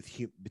with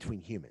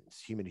between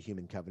humans, human to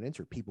human covenants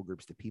or people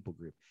groups to people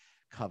group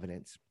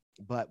covenants.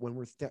 But when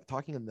we're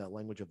talking in the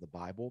language of the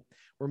Bible,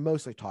 we're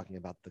mostly talking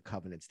about the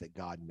covenants that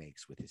God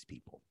makes with his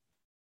people.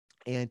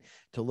 And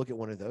to look at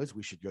one of those,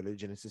 we should go to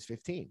Genesis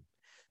 15,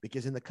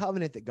 because in the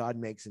covenant that God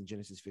makes in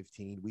Genesis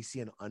 15, we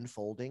see an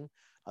unfolding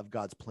of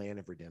God's plan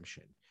of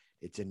redemption.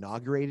 It's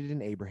inaugurated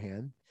in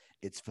Abraham,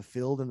 it's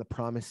fulfilled in the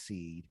promised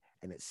seed,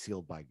 and it's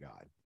sealed by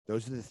God.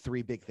 Those are the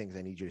three big things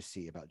I need you to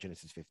see about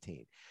Genesis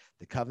 15.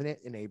 The covenant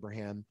in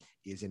Abraham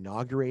is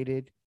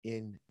inaugurated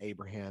in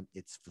Abraham,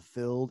 it's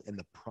fulfilled in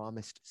the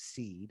promised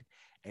seed,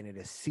 and it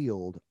is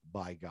sealed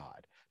by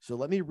God. So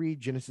let me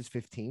read Genesis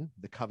 15,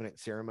 the covenant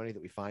ceremony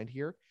that we find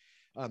here.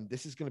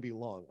 This is going to be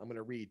long. I'm going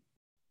to read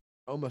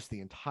almost the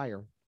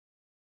entire.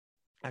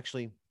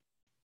 Actually,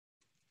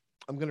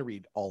 I'm going to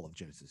read all of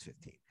Genesis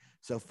 15.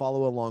 So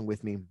follow along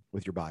with me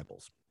with your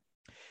Bibles.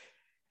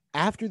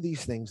 After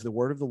these things, the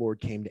word of the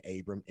Lord came to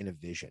Abram in a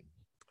vision.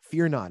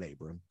 Fear not,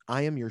 Abram.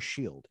 I am your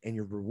shield, and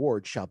your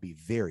reward shall be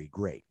very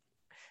great.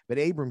 But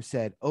Abram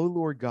said, O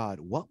Lord God,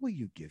 what will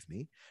you give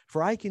me?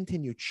 For I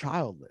continue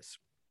childless,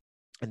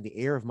 and the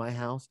heir of my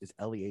house is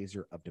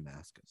Eliezer of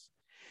Damascus.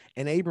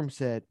 And Abram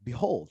said,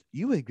 Behold,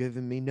 you have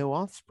given me no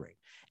offspring,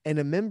 and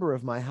a member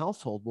of my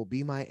household will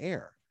be my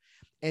heir.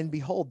 And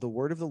behold, the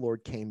word of the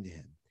Lord came to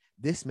him.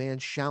 This man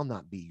shall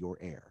not be your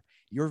heir.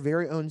 Your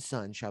very own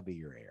son shall be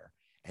your heir.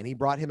 And he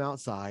brought him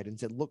outside and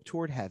said, Look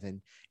toward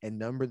heaven and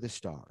number the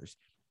stars,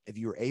 if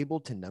you are able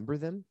to number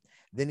them.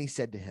 Then he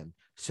said to him,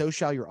 So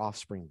shall your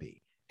offspring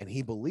be. And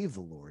he believed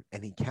the Lord,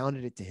 and he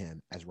counted it to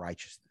him as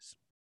righteousness.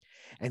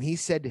 And he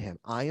said to him,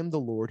 I am the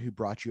Lord who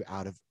brought you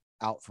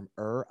out from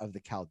Ur of the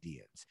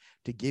Chaldeans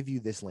to give you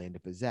this land to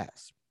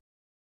possess.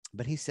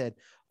 But he said,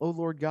 O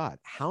Lord God,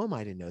 how am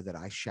I to know that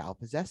I shall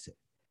possess it?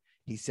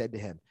 He said to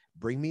him,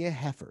 Bring me a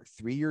heifer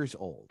 3 years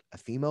old, a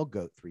female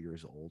goat 3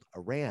 years old, a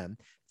ram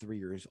 3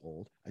 years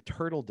old, a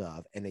turtle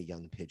dove, and a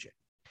young pigeon.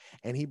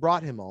 And he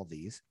brought him all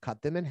these,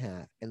 cut them in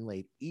half, and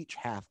laid each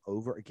half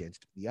over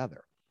against the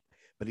other.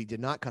 But he did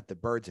not cut the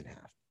birds in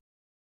half.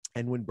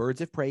 And when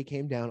birds of prey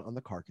came down on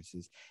the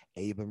carcasses,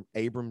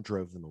 Abram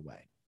drove them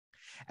away.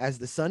 As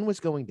the sun was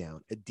going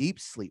down, a deep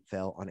sleep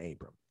fell on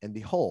Abram, and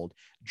behold,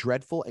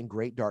 dreadful and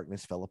great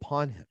darkness fell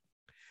upon him.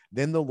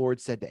 Then the Lord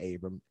said to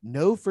Abram,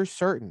 know for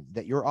certain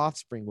that your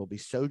offspring will be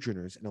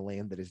sojourners in a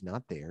land that is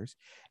not theirs,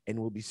 and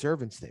will be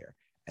servants there,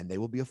 and they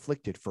will be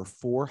afflicted for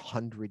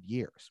 400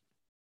 years.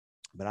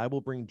 But I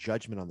will bring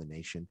judgment on the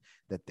nation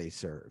that they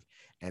serve,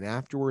 and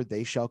afterward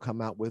they shall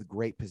come out with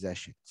great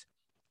possessions.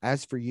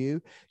 As for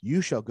you,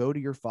 you shall go to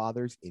your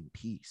fathers in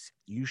peace.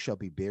 You shall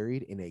be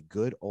buried in a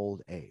good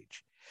old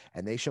age.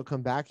 And they shall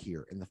come back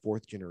here in the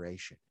fourth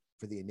generation,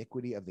 for the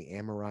iniquity of the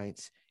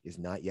Amorites is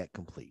not yet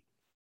complete.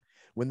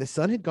 When the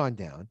sun had gone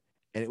down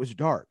and it was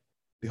dark,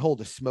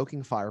 behold, a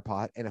smoking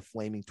firepot and a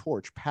flaming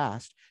torch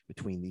passed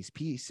between these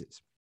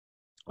pieces.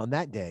 On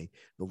that day,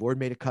 the Lord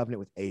made a covenant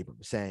with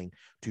Abram, saying,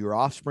 to your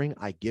offspring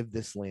I give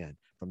this land,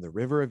 from the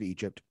river of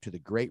Egypt to the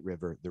great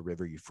river, the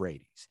river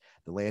Euphrates,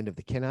 the land of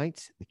the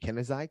Kenites, the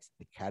Kenizzites,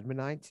 the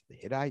Cadmonites, the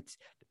Hittites,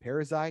 the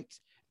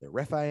Perizzites, the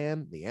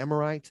Rephaim, the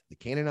Amorites, the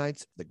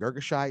Canaanites, the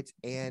Girgashites,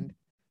 and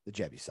the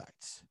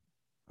Jebusites.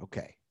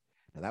 Okay,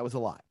 now that was a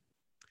lot.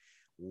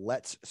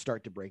 Let's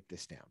start to break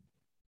this down.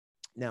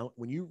 Now,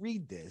 when you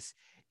read this,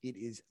 it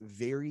is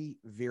very,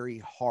 very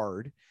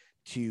hard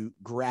to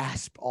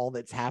grasp all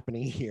that's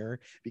happening here,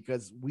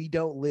 because we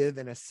don't live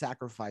in a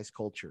sacrifice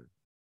culture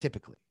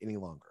typically any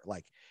longer,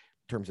 like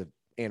in terms of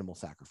animal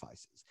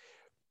sacrifices.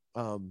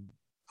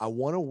 I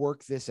want to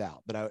work this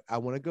out, but I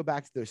want to go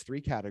back to those three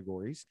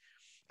categories,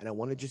 and I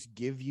want to just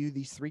give you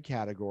these three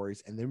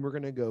categories, and then we're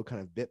going to go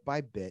kind of bit by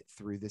bit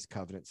through this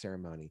covenant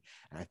ceremony.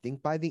 And I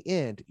think by the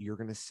end, you're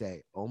going to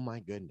say, oh my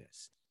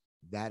goodness,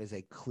 that is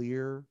a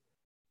clear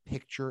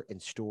picture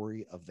and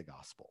story of the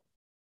gospel.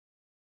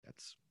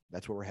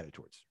 That's what we're headed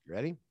towards. You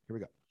ready? Here we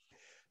go.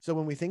 So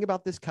when we think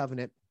about this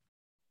covenant,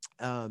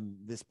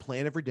 this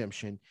plan of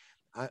redemption,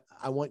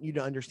 I want you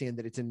to understand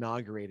that it's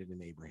inaugurated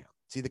in Abraham.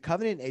 See, the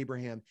covenant in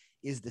Abraham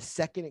is the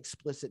second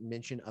explicit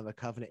mention of a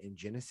covenant in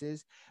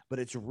Genesis, but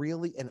it's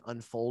really an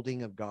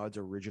unfolding of God's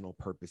original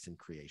purpose in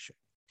creation.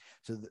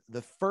 So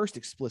the first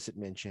explicit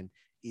mention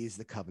is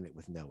the covenant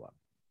with Noah.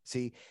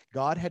 See,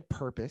 God had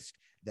purposed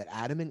that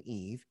Adam and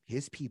Eve,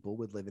 his people,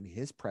 would live in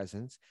his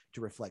presence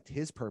to reflect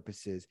his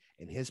purposes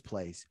in his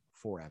place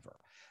forever.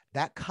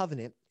 That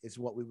covenant is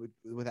what we would,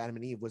 with Adam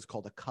and Eve, was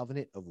called a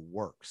covenant of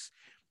works.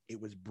 It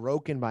was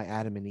broken by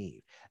Adam and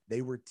Eve.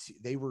 They were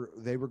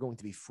going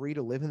to be free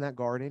to live in that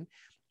garden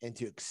and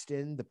to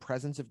extend the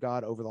presence of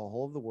God over the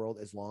whole of the world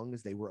as long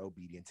as they were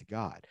obedient to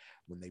God.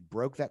 When they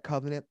broke that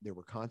covenant, there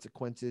were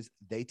consequences.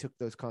 They took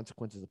those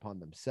consequences upon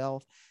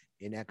themselves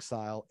in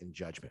exile and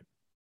judgment.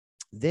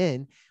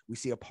 Then we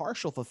see a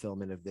partial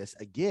fulfillment of this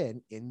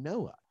again in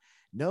Noah.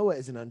 Noah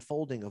is an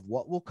unfolding of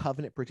what will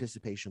covenant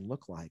participation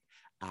look like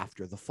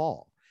after the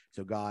fall.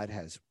 So God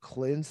has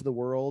cleansed the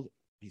world.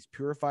 He's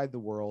purified the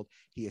world.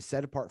 He has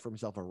set apart for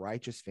himself a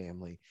righteous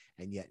family,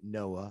 and yet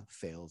Noah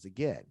fails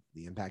again.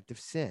 The impact of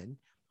sin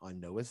on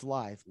Noah's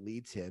life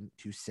leads him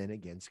to sin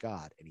against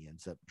God, and he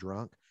ends up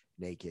drunk,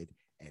 naked,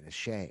 and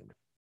ashamed.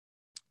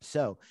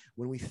 So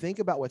when we think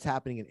about what's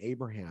happening in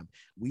Abraham,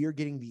 we are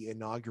getting the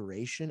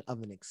inauguration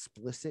of an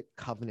explicit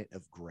covenant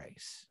of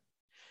grace.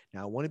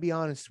 Now, I want to be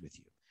honest with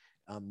you.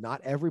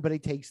 Not everybody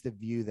takes the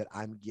view that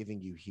I'm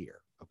giving you here,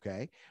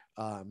 okay?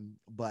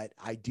 But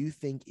I do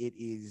think it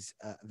is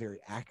very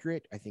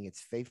accurate. I think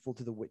it's faithful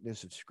to the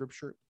witness of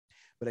Scripture.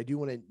 But I do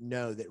want to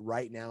know that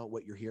right now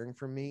what you're hearing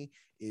from me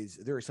is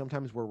there are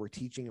sometimes where we're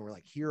teaching and we're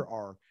like, here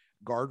are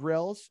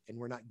guardrails, and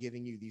we're not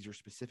giving you these are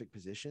specific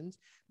positions.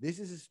 This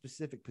is a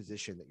specific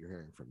position that you're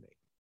hearing from me.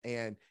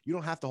 And you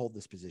don't have to hold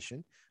this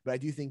position, but I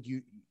do think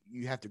you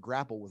have to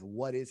grapple with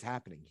what is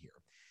happening here.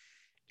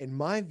 In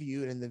my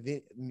view, and in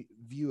the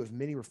view of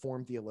many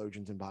Reformed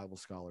theologians and Bible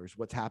scholars,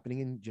 what's happening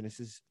in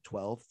Genesis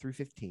 12 through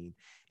 15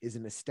 is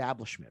an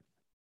establishment,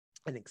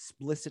 an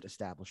explicit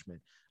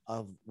establishment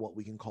of what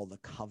we can call the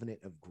covenant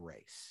of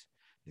grace.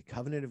 The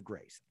covenant of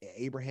grace.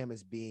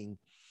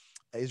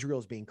 Israel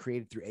is being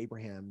created through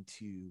Abraham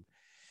to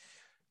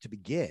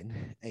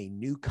begin a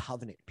new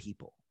covenant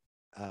people,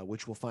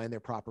 which will find their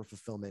proper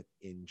fulfillment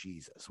in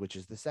Jesus, which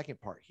is the second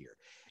part here.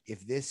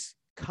 If this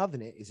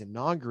covenant is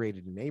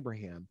inaugurated in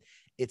Abraham,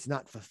 it's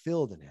not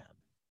fulfilled in him.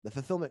 The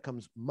fulfillment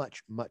comes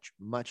much, much,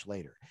 much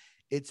later.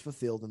 It's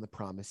fulfilled in the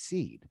promised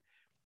seed.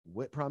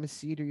 What promised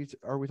seed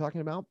are we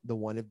talking about? The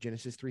one of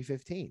Genesis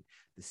 3:15,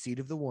 the seed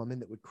of the woman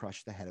that would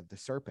crush the head of the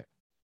serpent.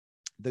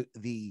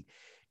 The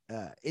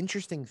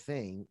interesting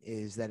thing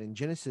is that in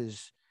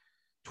Genesis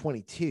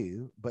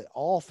 22, but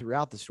all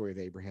throughout the story of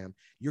Abraham,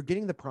 you're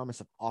getting the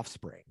promise of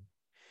offspring.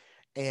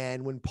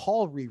 And when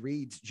Paul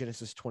rereads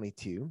Genesis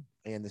 22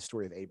 and the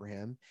story of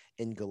Abraham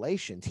in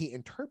Galatians, he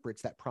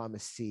interprets that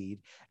promised seed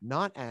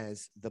not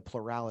as the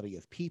plurality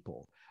of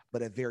people,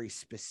 but a very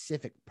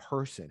specific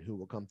person who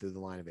will come through the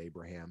line of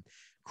Abraham,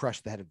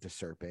 crush the head of the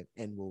serpent,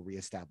 and will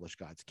reestablish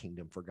God's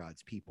kingdom for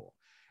God's people.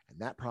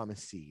 And that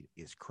promised seed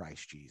is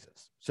Christ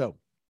Jesus. So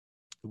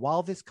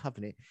while this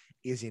covenant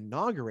is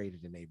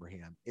inaugurated in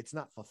Abraham, it's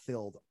not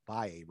fulfilled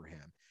by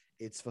Abraham.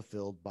 It's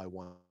fulfilled by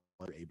one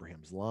of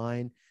Abraham's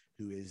line,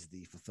 who is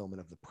the fulfillment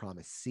of the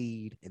promised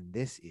seed. And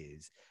this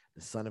is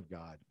the Son of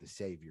God, the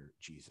Savior,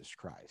 Jesus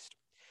Christ.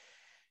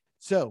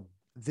 So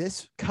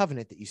this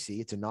covenant that you see,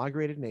 it's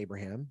inaugurated in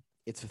Abraham,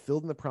 it's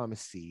fulfilled in the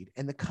promised seed,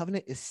 and the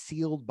covenant is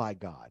sealed by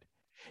God.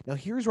 Now,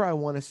 here's where I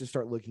want us to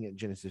start looking at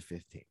Genesis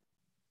 15,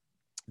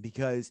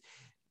 because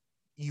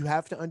you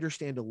have to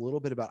understand a little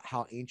bit about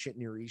how ancient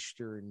Near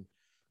Eastern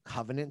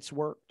covenants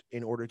worked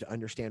in order to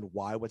understand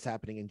why what's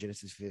happening in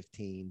Genesis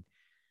 15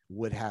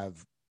 would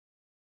have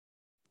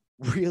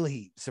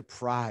really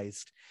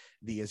surprised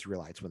the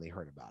Israelites when they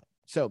heard about it.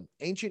 So,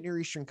 ancient Near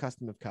Eastern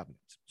custom of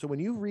covenants. So when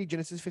you read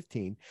Genesis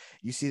 15,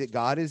 you see that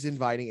God is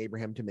inviting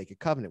Abraham to make a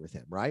covenant with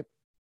him, right?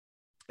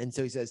 And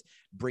so he says,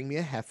 bring me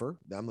a heifer.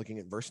 I'm looking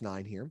at verse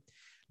 9 here.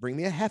 Bring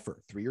me a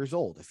heifer, 3 years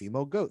old, a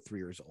female goat, 3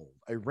 years old,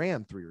 a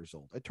ram, 3 years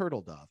old, a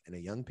turtle dove, and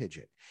a young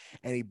pigeon.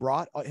 And he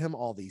brought him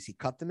all these. He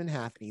cut them in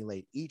half, and he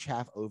laid each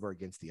half over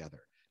against the other.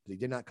 But he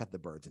did not cut the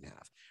birds in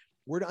half.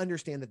 We're to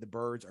understand that the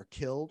birds are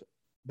killed,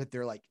 but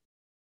they're like,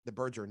 the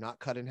birds are not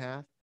cut in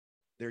half.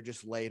 They're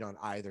just laid on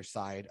either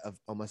side of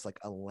almost like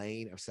a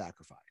lane of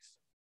sacrifice.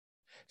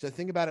 So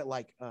think about it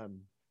like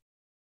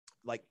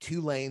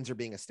 2 lanes are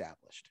being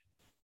established.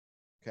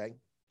 Okay.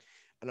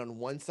 And on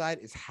one side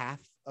is half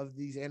of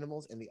these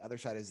animals, and the other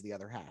side is the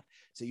other half.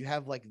 So you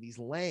have like this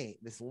lane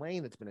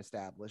that's been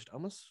established,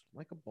 almost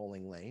like a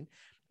bowling lane,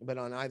 but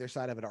on either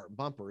side of it are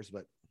bumpers,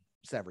 but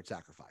severed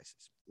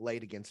sacrifices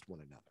laid against one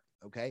another.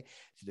 Okay.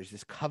 So there's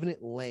this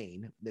covenant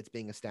lane that's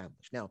being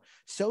established. Now,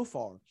 so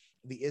far,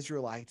 the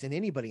Israelites and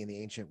anybody in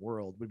the ancient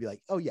world would be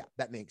like, oh yeah,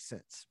 that makes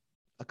sense.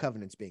 A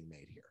covenant's being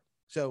made here.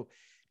 So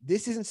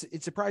this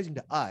it's surprising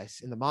to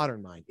us in the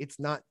modern mind. It's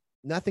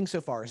nothing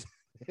so far as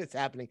it's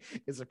happening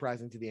is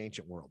surprising to the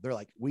ancient world. They're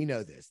like, we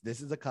know this. This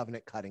is a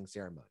covenant cutting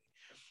ceremony.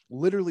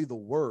 Literally the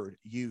word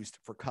used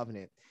for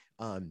covenant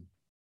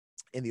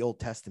in the Old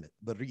Testament,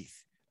 berith,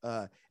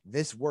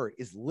 this word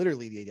is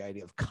literally the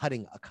idea of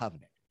cutting a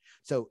covenant.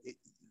 So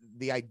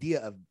the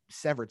idea of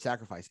severed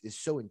sacrifice is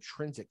so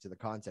intrinsic to the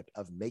concept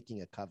of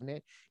making a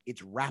covenant.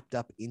 It's wrapped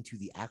up into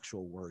the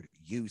actual word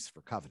used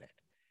for covenant.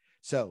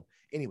 So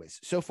anyways,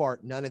 so far,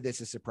 none of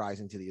this is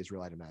surprising to the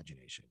Israelite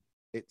imagination.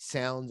 It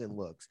sounds and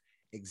looks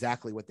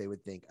exactly what they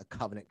would think a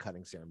covenant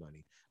cutting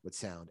ceremony would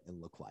sound and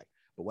look like.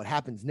 But what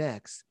happens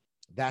next,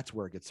 that's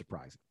where it gets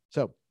surprising.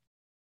 So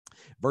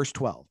verse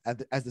 12,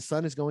 as the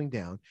sun is going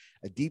down,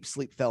 a deep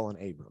sleep fell on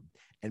Abram,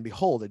 and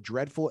behold, a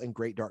dreadful and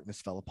great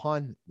darkness fell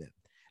upon them.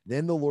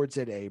 Then the Lord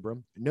said to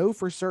Abram, know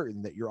for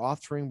certain that your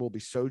offspring will be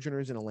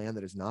sojourners in a land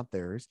that is not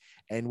theirs,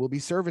 and will be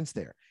servants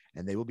there,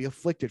 and they will be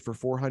afflicted for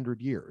 400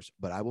 years.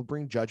 But I will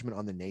bring judgment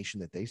on the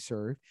nation that they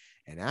serve,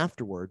 and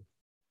afterward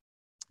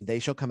they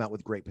shall come out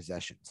with great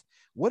possessions.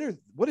 What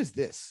is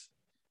this?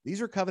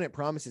 These are covenant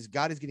promises.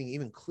 God is getting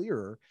even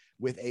clearer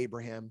with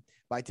Abraham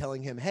by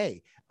telling him,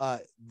 hey,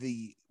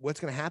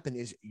 what's going to happen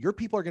is your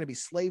people are going to be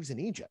slaves in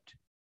Egypt,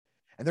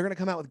 and they're going to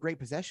come out with great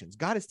possessions.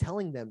 God is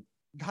telling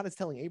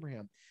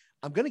Abraham,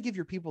 I'm going to give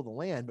your people the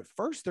land, but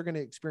first they're going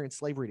to experience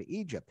slavery to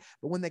Egypt.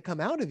 But when they come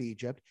out of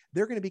Egypt,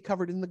 they're going to be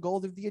covered in the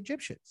gold of the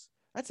Egyptians.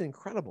 That's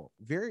incredible.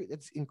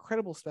 It's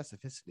incredible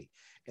specificity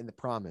in the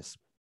promise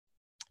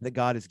that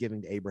God is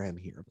giving to Abraham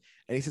here.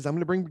 And he says, I'm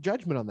going to bring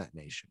judgment on that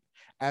nation.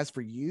 As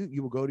for you,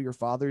 you will go to your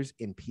fathers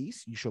in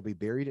peace. You shall be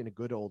buried in a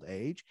good old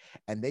age,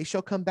 and they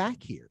shall come back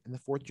here in the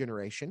 4th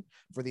generation,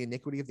 for the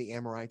iniquity of the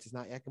Amorites is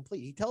not yet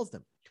complete. He tells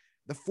them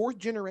the 4th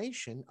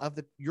generation of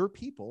your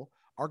people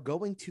are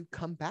going to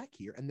come back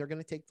here, and they're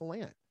going to take the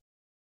land.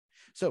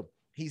 So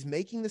he's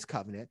making this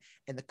covenant,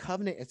 and the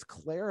covenant is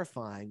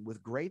clarifying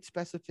with great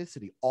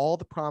specificity all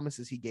the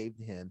promises he gave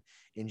to him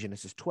in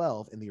Genesis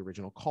 12 in the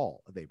original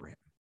call of Abraham.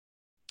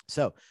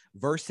 So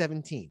verse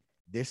 17,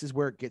 this is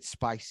where it gets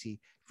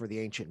spicy for the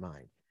ancient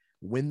mind.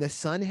 When the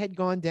sun had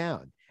gone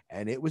down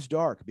and it was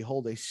dark,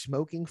 behold, a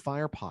smoking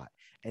fire pot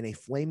and a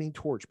flaming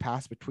torch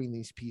passed between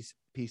these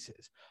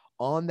pieces.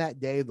 On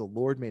that day, the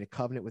Lord made a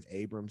covenant with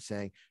Abram,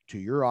 saying, to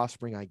your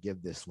offspring, I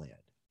give this land.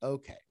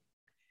 Okay.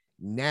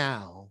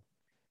 Now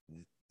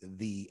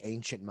the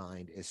ancient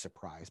mind is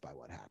surprised by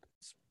what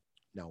happens.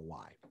 Now,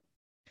 why?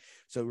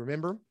 So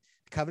remember,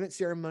 covenant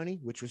ceremony,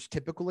 which was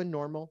typical and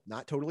normal,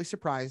 not totally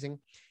surprising,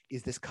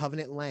 is this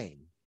covenant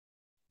lane,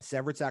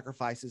 severed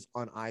sacrifices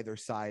on either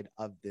side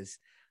of this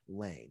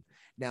lane.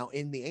 Now,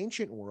 in the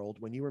ancient world,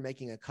 when you were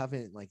making a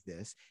covenant like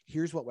this,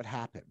 here's what would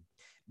happen.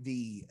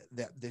 The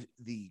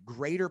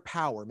greater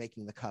power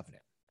making the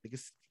covenant,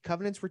 because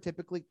covenants were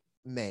typically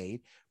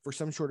made for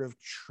some sort of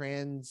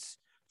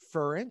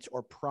transference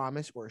or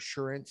promise or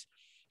assurance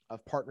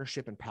of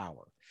partnership and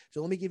power.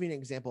 So let me give you an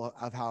example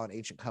of how an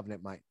ancient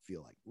covenant might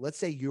feel like. Let's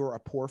say you're a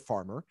poor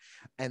farmer,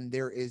 and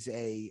there is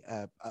a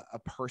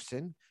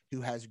person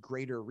who has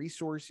greater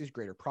resources,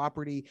 greater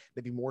property,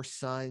 maybe more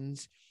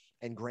sons,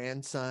 and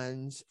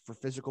grandsons for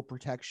physical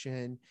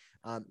protection.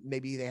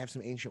 Maybe they have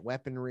some ancient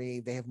weaponry.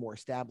 They have more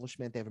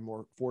establishment. They have a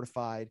more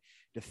fortified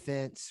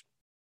defense.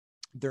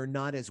 They're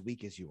not as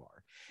weak as you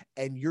are,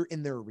 and you're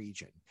in their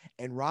region,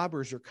 and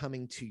robbers are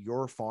coming to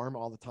your farm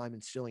all the time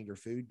and stealing your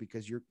food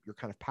because you're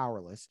kind of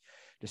powerless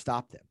to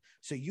stop them.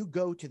 So you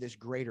go to this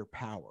greater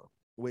power,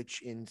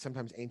 which in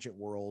sometimes ancient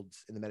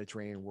worlds in the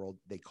Mediterranean world,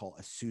 they call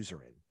a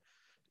suzerain.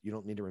 You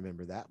don't need to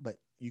remember that, but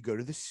you go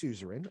to the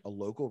suzerain, a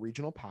local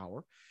regional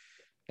power,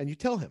 and you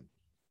tell him,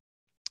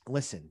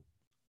 listen,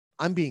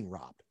 I'm being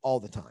robbed all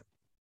the time,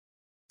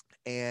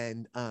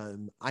 and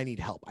I need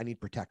help. I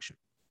need protection.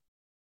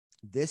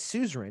 This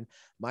suzerain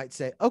might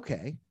say,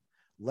 okay,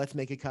 let's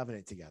make a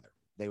covenant together.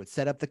 They would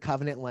set up the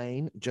covenant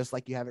lane, just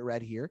like you have it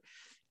read here.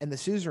 And the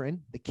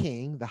suzerain, the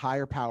king, the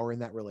higher power in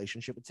that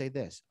relationship would say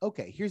this,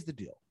 okay, here's the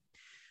deal.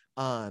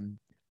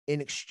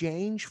 In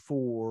exchange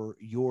for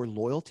your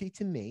loyalty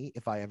to me,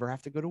 if I ever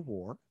have to go to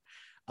war,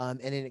 and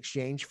in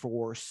exchange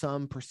for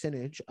some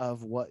percentage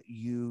of what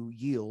you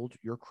yield,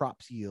 your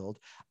crops yield,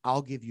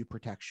 I'll give you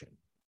protection.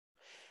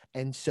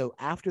 And so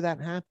after that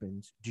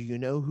happens, do you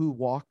know who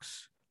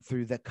walks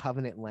through the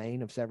covenant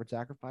lane of severed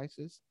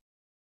sacrifices?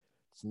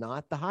 It's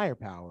not the higher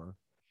power,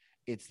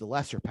 it's the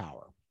lesser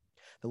power.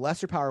 The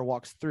lesser power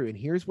walks through, and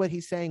here's what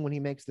he's saying when he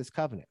makes this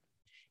covenant.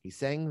 He's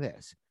saying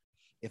this: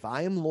 if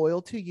I am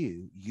loyal to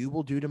you, you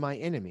will do to my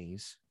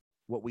enemies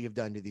what we have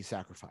done to these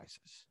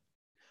sacrifices.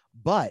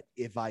 But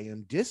if I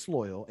am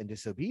disloyal and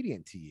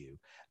disobedient to you,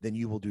 then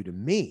you will do to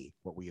me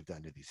what we have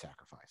done to these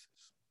sacrifices.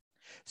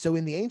 So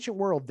in the ancient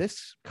world,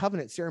 this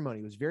covenant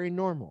ceremony was very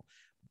normal,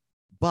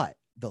 but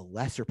the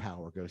lesser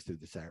power goes through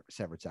the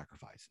severed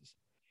sacrifices.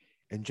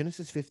 In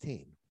Genesis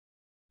 15,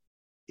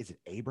 is it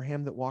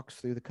Abraham that walks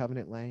through the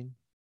covenant lane?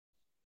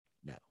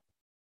 No,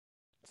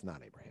 it's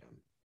not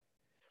Abraham.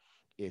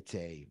 It's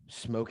a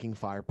smoking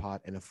fire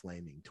pot and a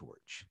flaming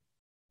torch.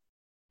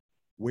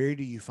 Where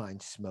do you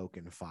find smoke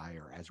and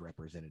fire as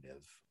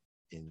representative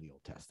in the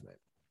Old Testament?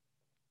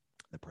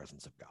 The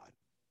presence of God.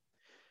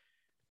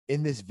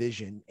 In this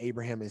vision,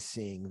 Abraham is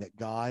seeing that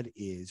God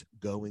is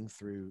going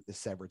through the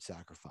severed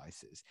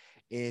sacrifices.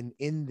 And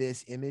in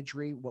this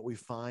imagery, what we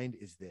find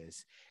is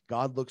this: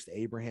 God looks to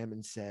Abraham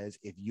and says,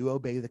 if you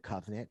obey the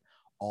covenant,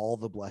 all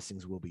the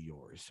blessings will be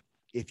yours.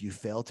 If you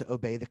fail to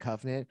obey the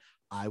covenant,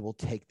 I will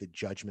take the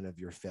judgment of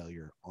your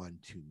failure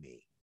onto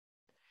me.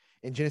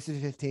 In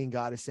Genesis 15,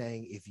 God is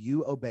saying, if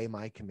you obey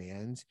my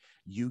commands,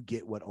 you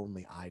get what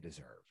only I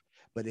deserve.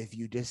 But if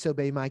you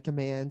disobey my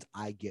commands,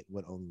 I get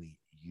what only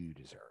you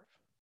deserve.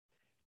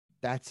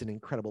 That's an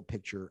incredible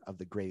picture of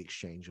the great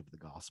exchange of the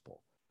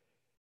gospel.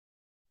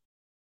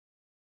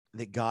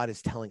 That God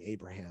is telling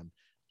Abraham,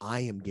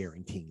 I am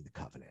guaranteeing the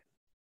covenant.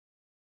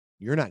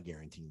 You're not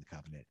guaranteeing the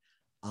covenant.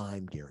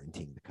 I'm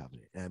guaranteeing the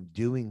covenant. And I'm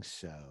doing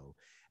so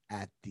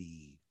at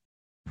the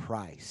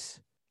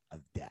price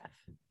of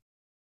death.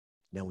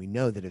 Now we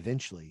know that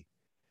eventually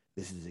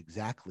this is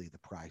exactly the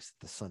price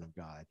that the Son of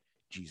God,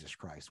 Jesus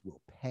Christ,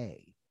 will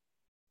pay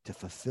to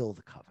fulfill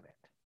the covenant,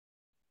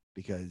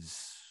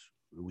 because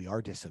we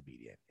are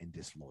disobedient and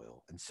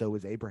disloyal, and so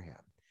is Abraham.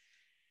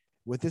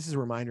 What this is a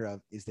reminder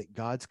of is that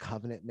God's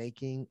covenant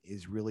making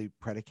is really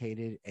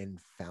predicated and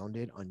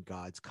founded on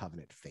God's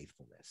covenant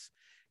faithfulness.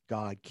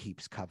 God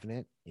keeps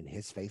covenant in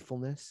his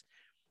faithfulness,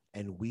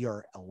 and we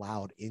are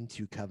allowed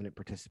into covenant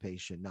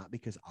participation, not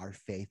because our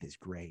faith is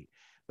great,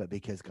 but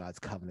because God's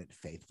covenant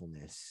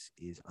faithfulness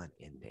is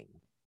unending.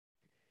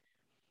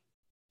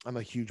 I'm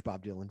a huge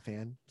Bob Dylan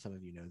fan. Some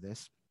of you know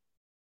this.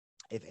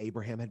 If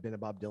Abraham had been a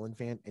Bob Dylan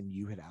fan and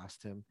you had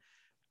asked him,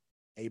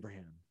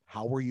 Abraham,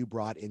 how were you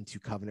brought into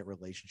covenant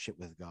relationship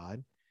with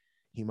God?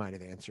 He might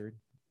have answered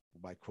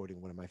by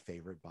quoting one of my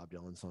favorite Bob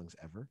Dylan songs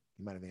ever.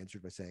 He might have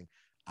answered by saying,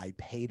 I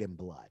paid in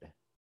blood,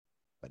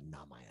 but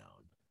not my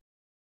own.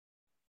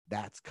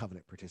 That's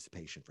covenant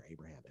participation for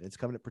Abraham. And it's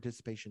covenant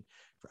participation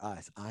for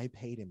us. I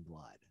paid in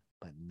blood,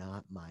 but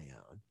not my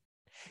own.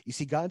 You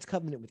see, God's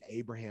covenant with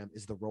Abraham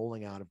is the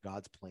rolling out of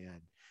God's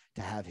plan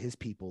to have his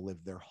people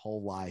live their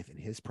whole life in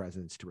his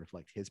presence to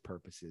reflect his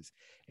purposes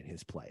and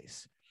his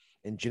place.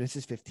 And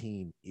Genesis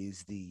 15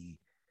 is the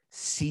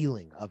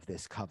sealing of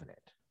this covenant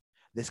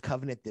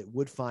that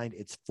would find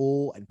its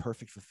full and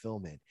perfect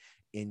fulfillment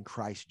in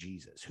Christ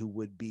Jesus, who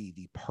would be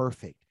the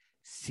perfect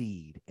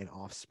seed and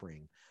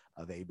offspring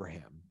of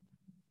Abraham.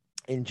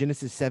 In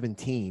Genesis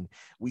 17,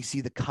 we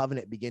see the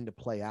covenant begin to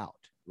play out,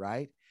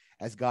 right?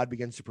 As God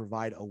begins to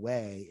provide a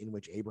way in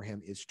which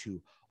Abraham is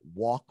to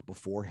walk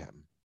before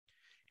him.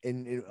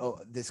 And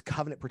this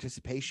covenant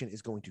participation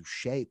is going to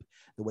shape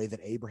the way that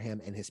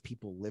Abraham and his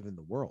people live in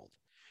the world.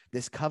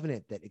 This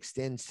covenant that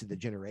extends to the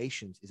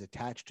generations is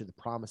attached to the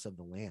promise of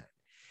the land.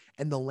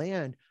 And the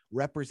land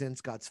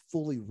represents God's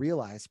fully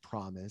realized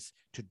promise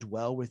to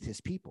dwell with his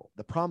people.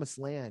 The promised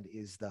land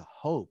is the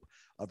hope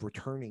of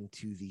returning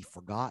to the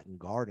forgotten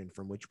garden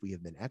from which we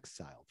have been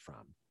exiled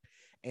from.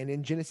 And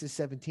in Genesis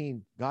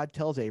 17, God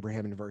tells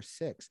Abraham in verse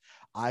 6,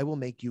 I will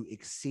make you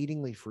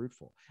exceedingly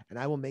fruitful, and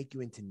I will make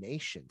you into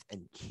nations,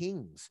 and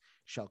kings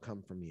shall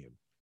come from you.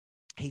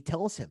 he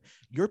tells him,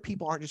 your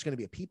people aren't just going to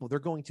be a people, they're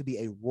going to be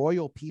a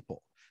royal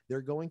people.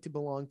 They're going to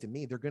belong to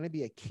me. They're going to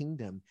be a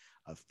kingdom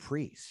of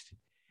priests.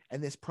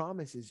 And this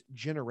promise is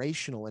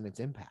generational in its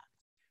impact.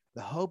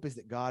 The hope is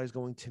that God is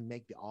going to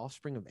make the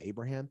offspring of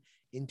Abraham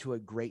into a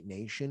great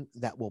nation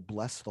that will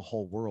bless the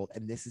whole world.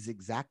 And this is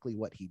exactly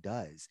what he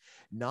does,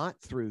 not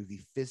through the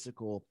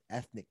physical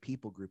ethnic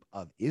people group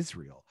of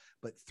Israel,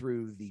 but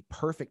through the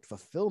perfect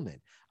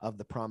fulfillment of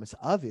the promise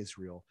of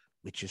Israel,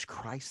 which is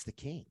Christ the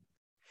King.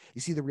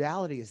 You see, the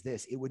reality is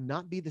this: it would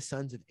not be the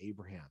sons of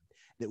Abraham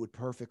that would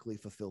perfectly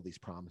fulfill these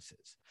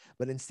promises,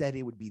 but instead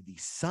it would be the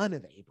son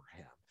of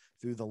Abraham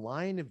through the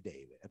line of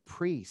David, a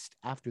priest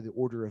after the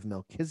order of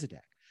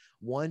Melchizedek,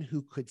 one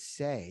who could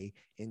say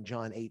in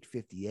John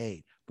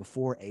 8:58,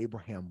 before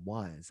Abraham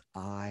was,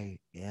 I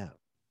am.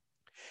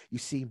 You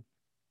see,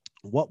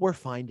 what we're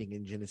finding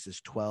in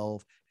Genesis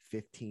 12,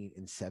 15,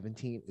 and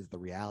 17 is the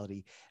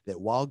reality that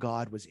while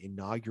God was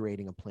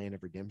inaugurating a plan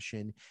of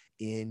redemption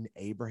in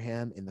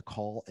Abraham in the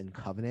call and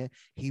covenant,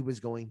 he was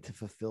going to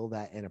fulfill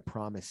that in a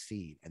promised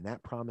seed. And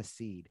that promised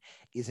seed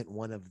isn't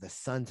one of the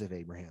sons of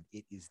Abraham,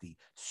 it is the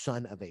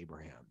son of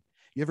Abraham.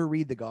 You ever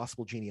read the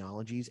gospel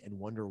genealogies and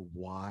wonder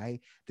why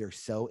they're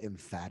so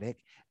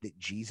emphatic that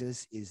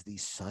Jesus is the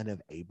son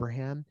of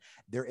Abraham?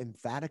 They're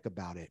emphatic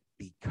about it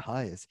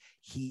because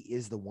he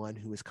is the one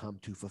who has come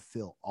to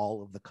fulfill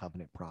all of the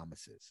covenant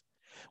promises.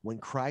 When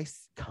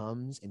Christ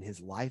comes in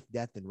his life,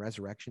 death, and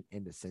resurrection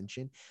and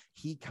ascension,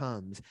 he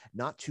comes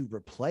not to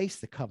replace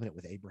the covenant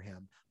with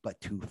Abraham,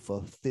 but to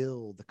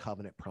fulfill the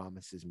covenant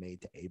promises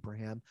made to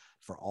Abraham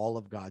for all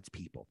of God's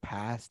people,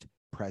 past,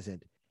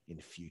 present,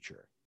 and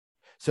future.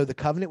 So the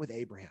covenant with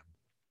Abraham,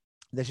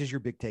 this is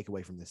your big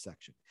takeaway from this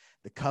section.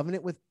 The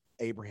covenant with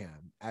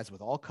Abraham, as with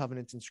all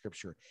covenants in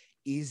scripture,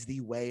 is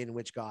the way in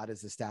which God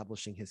is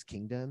establishing his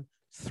kingdom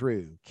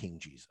through King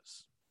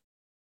Jesus.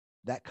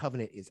 That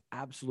covenant is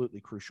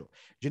absolutely crucial.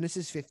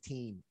 Genesis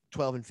 15,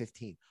 12 and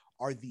 15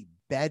 are the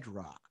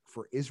bedrock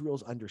for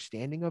Israel's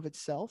understanding of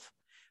itself,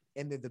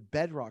 and they're the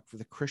bedrock for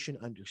the Christian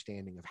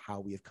understanding of how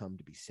we have come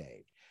to be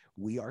saved.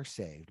 We are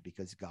saved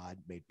because God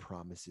made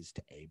promises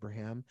to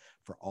Abraham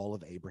for all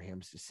of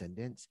Abraham's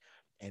descendants,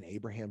 and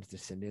Abraham's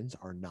descendants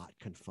are not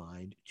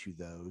confined to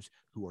those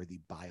who are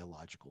the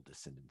biological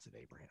descendants of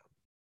Abraham.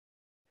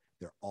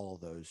 They're all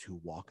those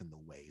who walk in the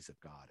ways of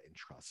God and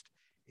trust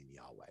in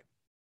Yahweh.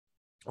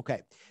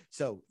 Okay,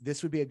 so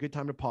this would be a good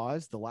time to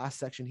pause. The last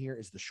section here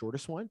is the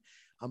shortest one.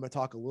 I'm going to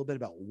talk a little bit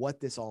about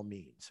what this all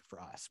means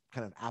for us,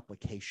 kind of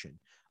application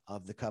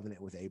of the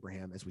covenant with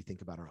Abraham as we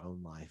think about our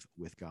own life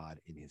with God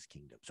in his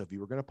kingdom. So if you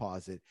were going to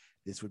pause it,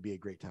 this would be a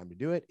great time to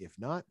do it. If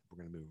not, we're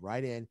going to move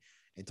right in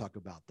and talk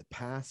about the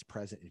past,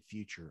 present, and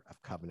future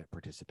of covenant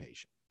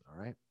participation.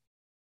 All right.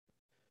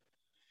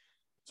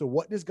 So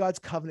what does God's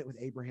covenant with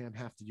Abraham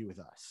have to do with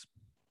us?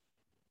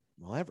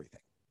 Well,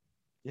 everything.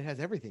 It has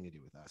everything to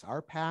do with us.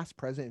 Our past,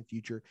 present, and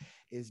future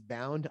is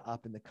bound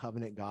up in the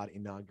covenant God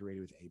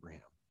inaugurated with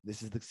Abraham.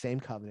 This is the same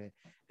covenant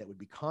that would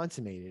be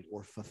consummated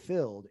or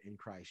fulfilled in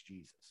Christ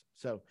Jesus.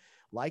 So,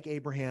 like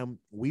Abraham,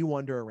 we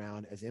wander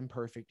around as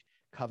imperfect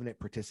covenant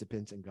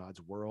participants in God's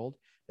world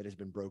that has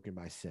been broken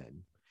by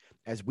sin.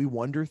 As we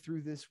wander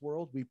through this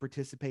world, we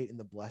participate in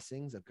the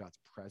blessings of God's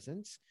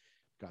presence,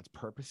 God's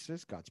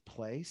purposes, God's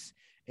place,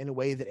 in a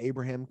way that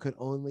Abraham could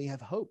only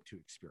have hoped to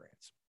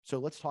experience. So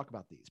let's talk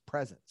about these.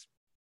 Presence.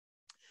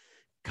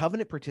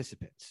 Covenant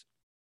participants,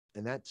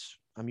 and that's,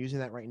 I'm using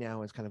that right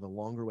now as kind of a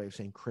longer way of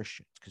saying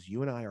Christians, because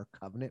you and I are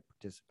covenant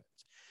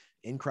participants.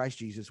 In Christ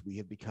Jesus, we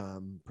have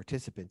become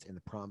participants in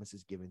the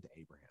promises given to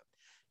Abraham.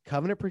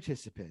 Covenant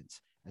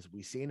participants, as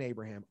we see in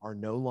Abraham, are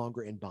no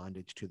longer in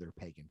bondage to their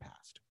pagan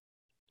past.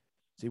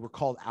 See, we're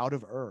called out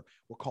of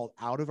we're called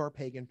out of our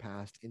pagan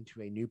past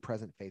into a new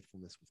present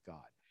faithfulness with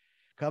God.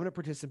 Covenant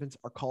participants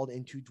are called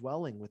into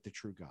dwelling with the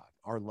true God.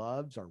 Our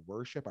loves, our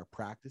worship, our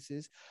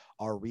practices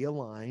are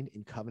realigned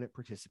in covenant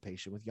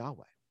participation with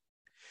Yahweh.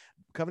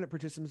 Covenant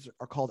participants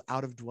are called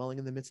out of dwelling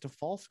in the midst of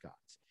false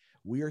gods.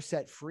 We are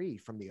set free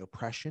from the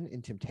oppression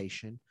and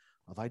temptation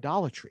of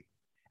idolatry.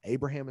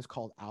 Abraham is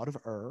called out of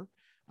Ur.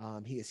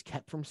 He is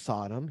kept from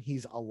Sodom.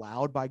 He's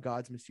allowed by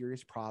God's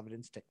mysterious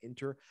providence to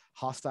enter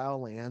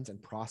hostile lands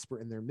and prosper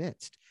in their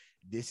midst.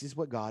 This is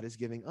what God is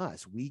giving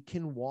us. We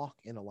can walk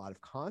in a lot of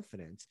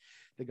confidence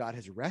that God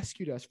has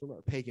rescued us from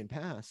our pagan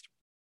past,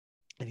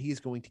 and he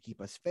is going to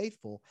keep us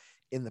faithful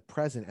in the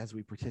present as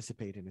we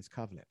participate in his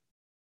covenant.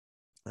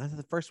 That's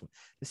the first one.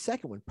 The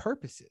second one,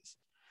 purposes.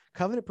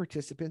 Covenant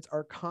participants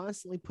are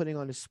constantly putting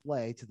on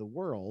display to the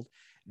world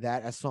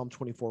that, as Psalm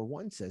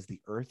 24:1 says, the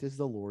earth is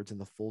the Lord's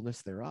and the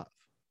fullness thereof.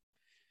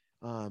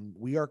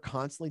 We are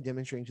constantly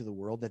demonstrating to the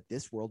world that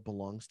this world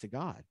belongs to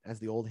God. As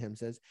the old hymn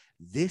says,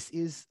 this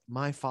is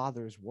my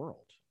Father's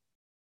world.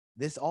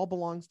 This all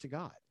belongs to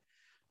God.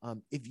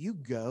 If you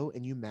go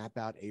and you map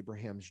out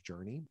Abraham's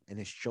journey and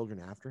his children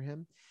after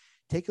him,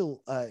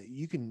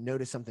 you can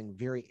notice something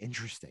very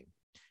interesting.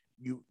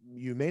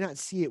 You may not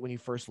see it when you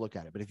first look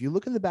at it, but if you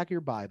look in the back of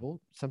your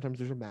Bible, sometimes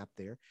there's a map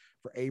there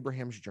for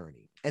Abraham's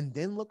journey, and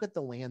then look at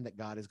the land that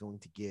God is going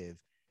to give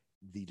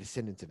the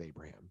descendants of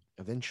Abraham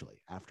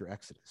eventually after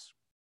Exodus.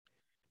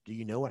 Do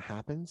you know what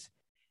happens?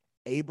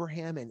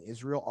 Abraham and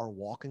Israel are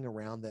walking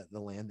around the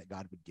land that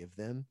God would give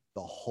them,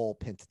 the whole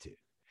Pentateuch.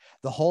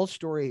 The whole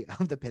story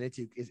of the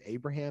Pentateuch is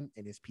Abraham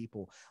and his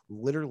people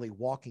literally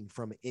walking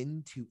from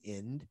end to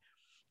end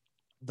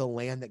the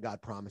land that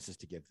God promises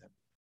to give them.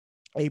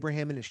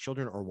 Abraham and his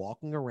children are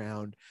walking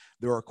around.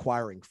 They're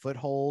acquiring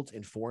footholds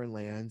in foreign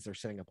lands. They're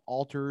setting up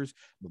altars,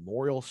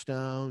 memorial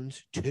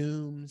stones,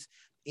 tombs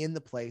in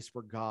the place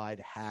where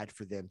God had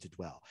for them to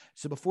dwell.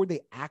 So before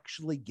they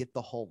actually get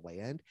the whole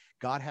land,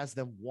 God has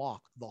them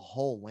walk the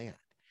whole land.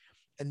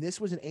 And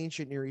this was an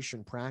ancient Near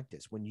Eastern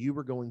practice. When you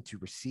were going to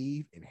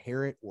receive,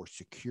 inherit, or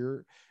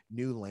secure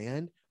new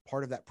land,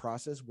 part of that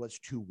process was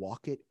to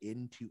walk it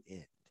end to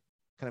end,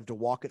 kind of to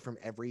walk it from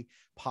every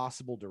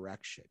possible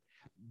direction.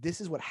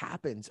 This is what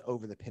happens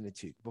over the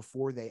Pentateuch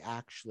before they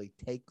actually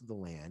take the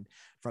land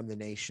from the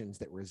nations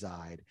that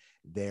reside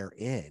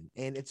therein.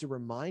 And it's a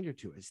reminder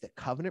to us that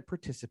covenant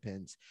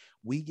participants,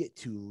 we get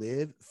to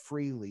live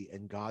freely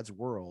in God's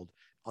world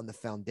on the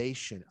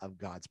foundation of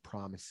God's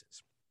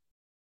promises.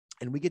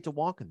 And we get to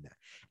walk in that.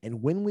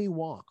 And when we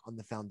walk on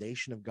the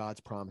foundation of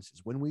God's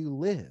promises, when we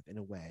live in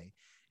a way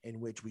in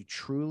which we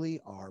truly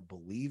are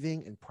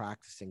believing and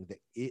practicing that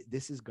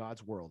this is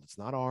God's world, it's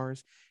not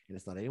ours and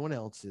it's not anyone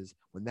else's.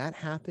 When that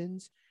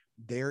happens,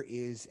 there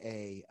is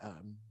a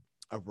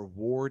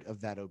reward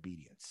of that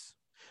obedience.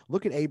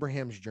 Look at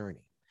Abraham's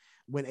journey.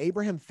 When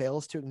Abraham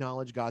fails to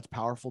acknowledge God's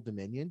powerful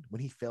dominion,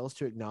 when he fails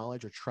to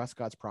acknowledge or trust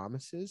God's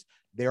promises,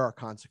 there are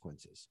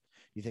consequences.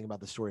 You think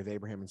about the story of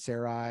Abraham and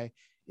Sarai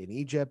in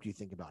Egypt. You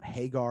think about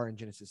Hagar in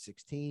Genesis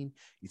 16.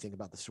 You think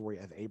about the story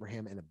of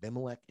Abraham and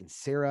Abimelech and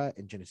Sarah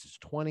in Genesis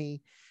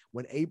 20.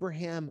 When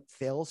Abraham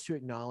fails to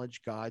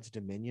acknowledge God's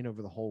dominion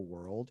over the whole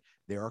world,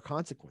 there are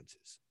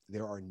consequences.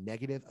 There are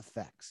negative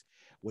effects.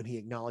 When he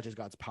acknowledges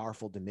God's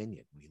powerful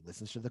dominion, when he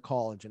listens to the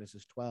call in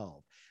Genesis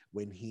 12,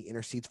 when he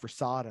intercedes for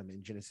Sodom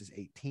in Genesis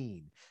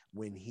 18,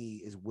 when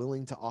he is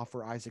willing to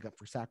offer Isaac up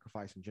for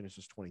sacrifice in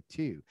Genesis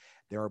 22,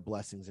 there are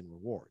blessings and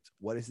rewards.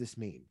 What does this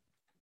mean?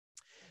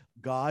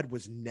 God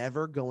was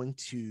never going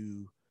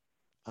to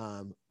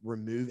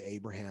remove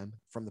Abraham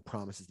from the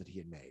promises that he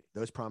had made.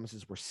 Those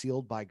promises were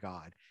sealed by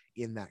God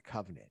in that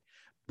covenant.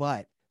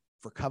 But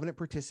for covenant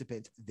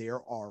participants,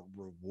 there are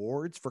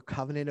rewards for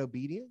covenant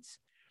obedience,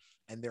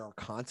 and there are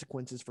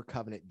consequences for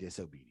covenant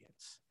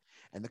disobedience.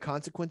 And the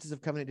consequences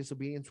of covenant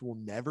disobedience will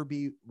never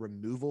be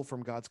removal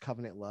from God's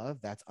covenant love.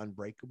 That's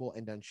unbreakable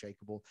and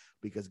unshakable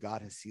because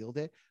God has sealed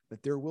it.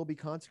 But there will be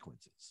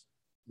consequences.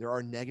 There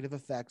are negative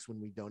effects when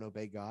we don't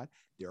obey God.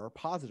 There are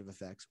positive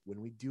effects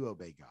when we do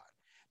obey God.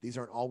 These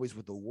aren't always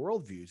what the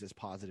world views as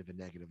positive and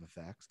negative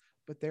effects,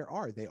 but they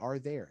are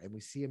there. And we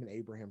see them in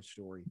Abraham's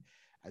story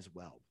as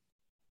well.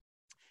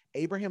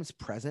 Abraham's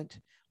present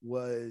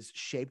was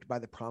shaped by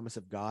the promise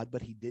of God,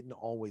 but he didn't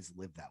always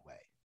live that way.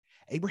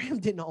 Abraham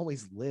didn't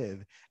always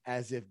live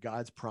as if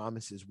God's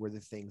promises were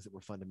the things that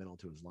were fundamental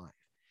to his life.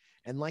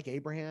 And like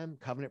Abraham,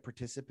 covenant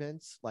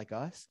participants like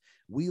us,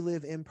 we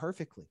live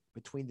imperfectly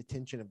between the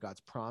tension of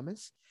God's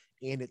promise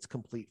and its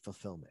complete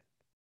fulfillment.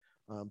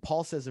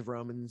 Paul says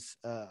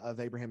of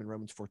Abraham in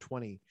Romans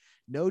 4:20,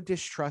 no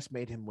distrust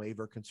made him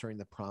waver concerning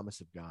the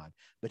promise of God,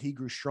 but he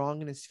grew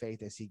strong in his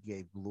faith as he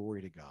gave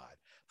glory to God,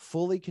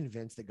 fully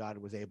convinced that God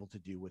was able to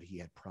do what he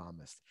had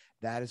promised.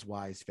 That is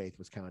why his faith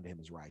was counted to him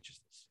as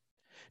righteousness.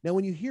 Now,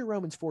 when you hear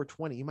Romans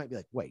 4:20, you might be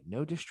like, wait,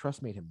 no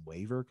distrust made him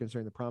waver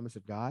concerning the promise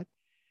of God?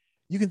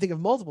 You can think of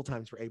multiple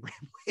times where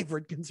Abraham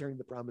wavered concerning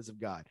the promise of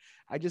God.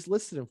 I just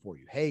listed them for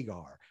you.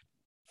 Hagar,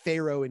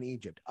 Pharaoh in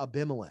Egypt,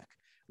 Abimelech.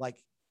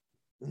 Like,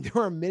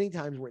 there are many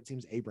times where it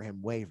seems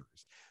Abraham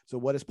wavers. So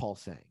what is Paul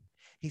saying?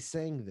 He's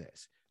saying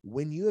this: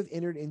 when you have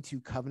entered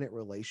into covenant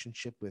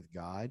relationship with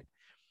God,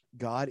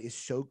 God is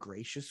so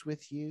gracious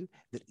with you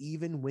that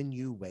even when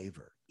you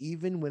waver,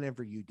 even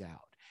whenever you doubt,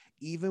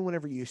 even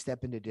whenever you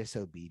step into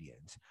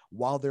disobedience,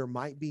 while there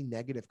might be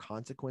negative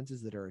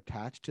consequences that are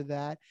attached to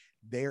that,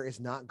 there is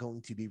not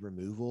going to be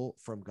removal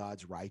from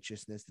God's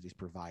righteousness that he's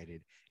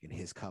provided in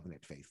his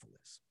covenant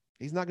faithfulness.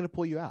 He's not going to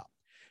pull you out.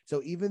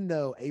 So even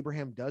though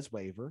Abraham does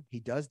waver, he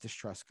does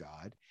distrust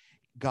God,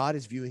 God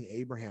is viewing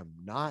Abraham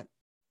not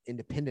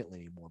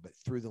independently anymore, but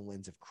through the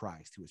lens of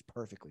Christ, who is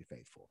perfectly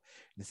faithful,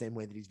 in the same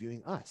way that he's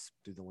viewing us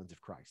through the lens of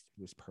Christ,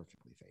 who is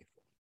perfectly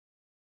faithful.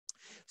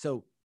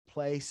 So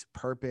place,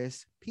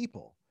 purpose,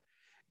 people.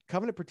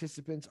 Covenant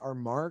participants are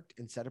marked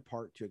and set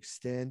apart to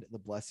extend the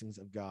blessings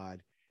of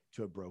God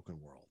to a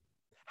broken world.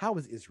 How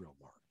was Israel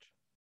marked?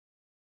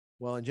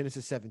 Well, in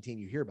Genesis 17,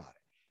 you hear about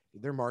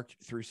it. They're marked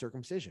through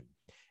circumcision.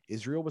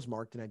 Israel was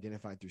marked and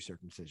identified through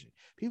circumcision.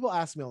 People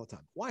ask me all the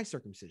time, why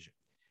circumcision?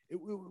 It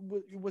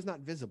was not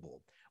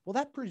visible. Well,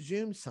 that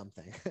presumes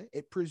something.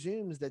 It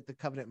presumes that the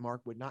covenant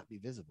mark would not be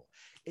visible.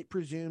 It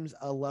presumes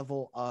a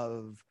level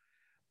of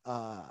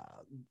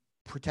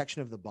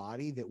protection of the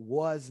body that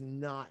was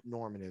not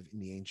normative in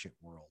the ancient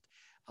world.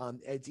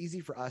 It's easy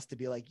for us to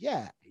be like,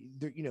 yeah,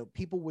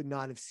 people would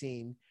not have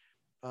seen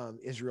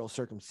Israel's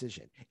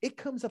circumcision. It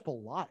comes up a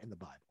lot in the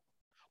Bible.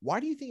 Why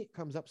do you think it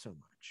comes up so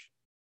much?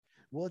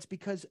 Well, it's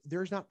because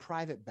there's not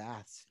private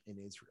baths in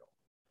Israel.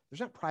 There's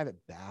not private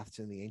baths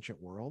in the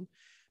ancient world.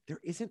 There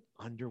isn't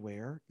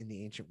underwear in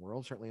the ancient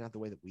world, certainly not the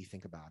way that we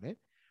think about it.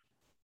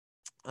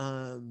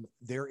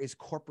 There is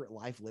corporate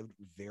life lived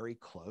very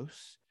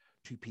close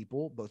to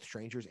people, both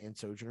strangers and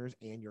sojourners,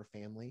 and your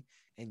family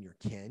and your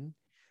kin.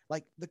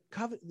 Like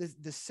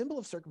the symbol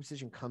of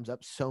circumcision comes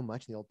up so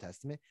much in the Old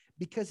Testament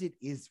because it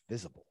is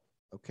visible.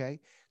 Okay,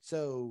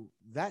 so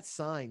that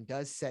sign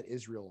does set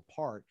Israel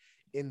apart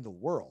in the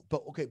world.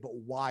 But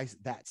why is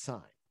that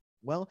sign?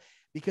 Well,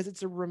 because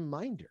it's a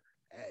reminder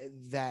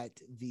that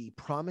the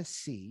promised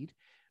seed,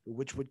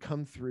 which would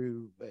come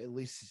through, at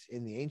least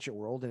in the ancient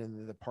world and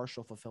in the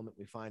partial fulfillment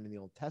we find in the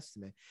Old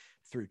Testament,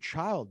 through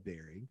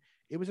childbearing,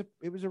 it was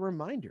a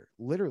reminder,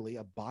 literally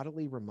a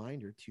bodily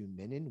reminder to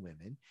men and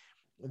women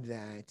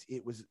that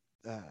it was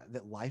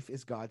that life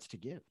is God's to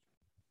give,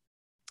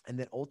 and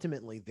that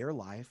ultimately their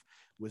life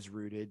was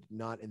rooted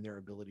not in their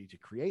ability to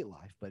create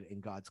life, but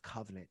in God's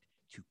covenant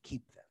to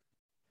keep them.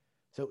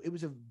 So it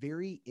was a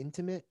very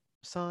intimate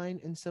sign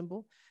and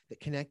symbol that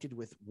connected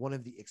with one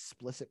of the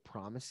explicit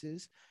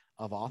promises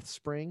of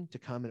offspring to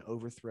come and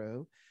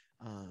overthrow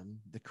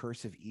the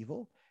curse of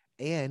evil,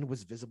 and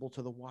was visible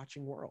to the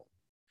watching world.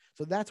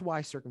 So that's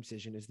why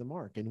circumcision is the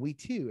mark. And we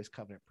too, as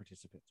covenant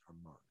participants, are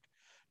marked.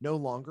 No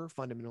longer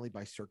fundamentally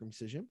by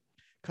circumcision.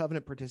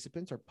 Covenant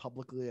participants are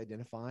publicly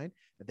identified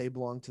that they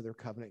belong to their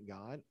covenant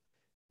God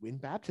in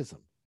baptism,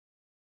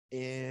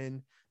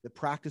 in the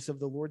practice of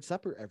the Lord's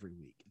Supper every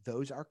week.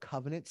 Those are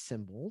covenant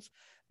symbols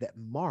that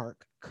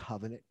mark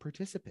covenant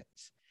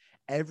participants.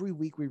 Every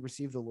week we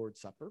receive the Lord's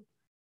Supper,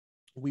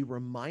 we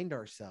remind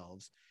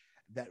ourselves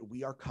that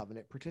we are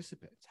covenant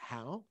participants.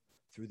 How?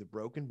 Through the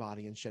broken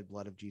body and shed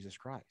blood of Jesus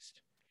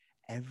Christ.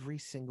 Every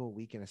single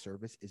week in a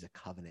service is a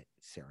covenant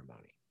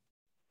ceremony.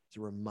 It's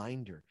a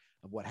reminder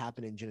of what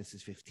happened in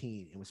Genesis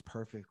 15 and was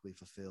perfectly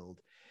fulfilled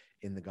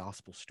in the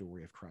gospel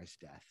story of Christ's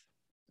death,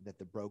 that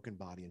the broken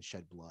body and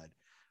shed blood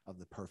of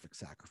the perfect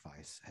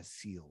sacrifice has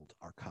sealed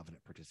our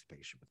covenant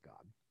participation with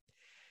God.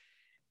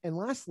 And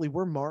lastly,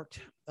 we're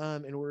marked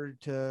in order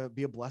to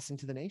be a blessing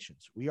to the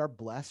nations. We are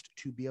blessed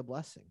to be a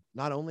blessing.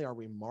 Not only are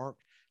we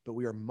marked, but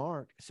we are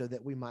marked so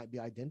that we might be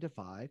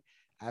identified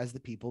as the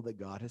people that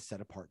God has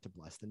set apart to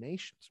bless the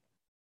nations.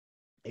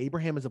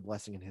 Abraham is a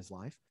blessing in his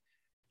life.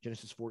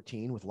 Genesis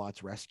 14 with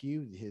Lot's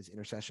rescue, his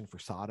intercession for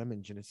Sodom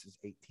in Genesis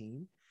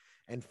 18,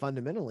 and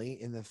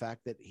fundamentally in the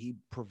fact that he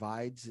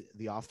provides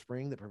the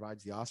offspring that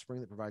provides the offspring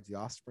that provides the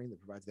offspring that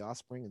provides the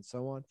offspring, and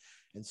so on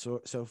and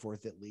so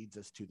forth, that leads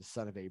us to the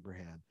son of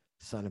Abraham,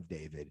 son of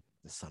David,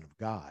 the son of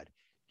God,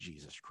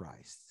 Jesus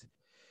Christ.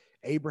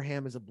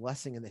 Abraham is a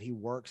blessing in that he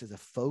works as a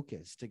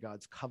focus to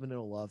God's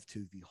covenantal love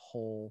to the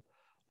whole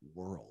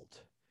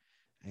world.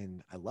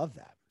 And I love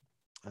that.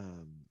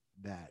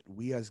 That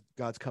we as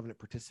God's covenant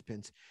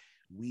participants,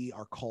 we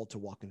are called to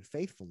walk in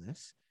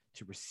faithfulness,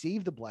 to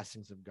receive the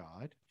blessings of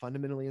God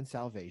fundamentally in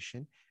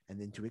salvation, and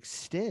then to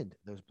extend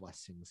those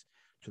blessings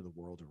to the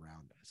world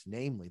around us,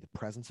 namely the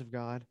presence of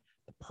God,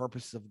 the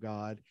purposes of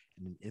God,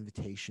 and an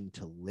invitation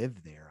to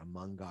live there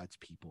among God's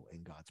people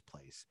in God's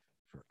place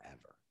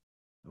forever.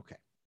 Okay,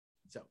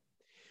 so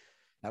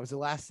that was the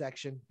last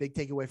section. Big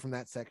takeaway from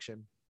that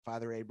section: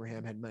 Father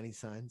Abraham had many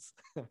sons.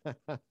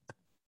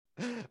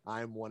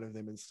 I'm one of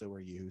them, and so are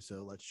you.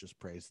 So let's just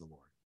praise the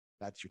Lord.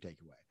 That's your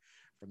takeaway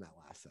from that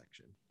last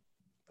section.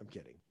 I'm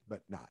kidding,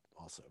 but not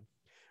also.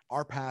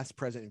 Our past,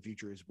 present, and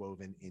future is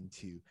woven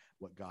into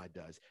what God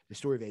does. The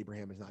story of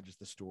Abraham is not just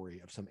the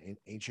story of some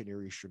ancient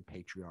Near Eastern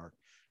patriarch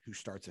who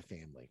starts a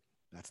family.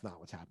 That's not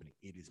what's happening.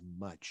 It is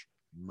much,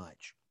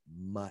 much,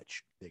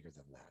 much bigger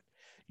than that.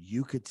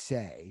 You could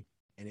say,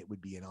 and it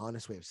would be an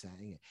honest way of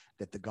saying it,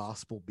 that the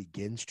gospel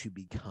begins to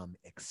become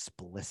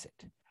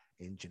explicit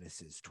in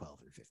Genesis 12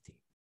 through 15.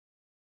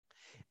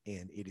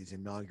 And it is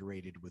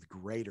inaugurated with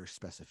greater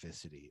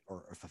specificity,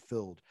 or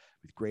fulfilled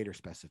with greater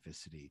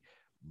specificity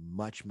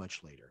much,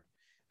 much later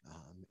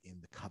in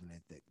the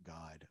covenant that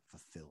God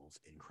fulfills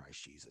in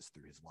Christ Jesus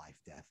through his life,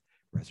 death,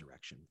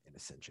 resurrection, and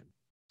ascension.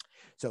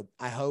 So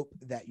I hope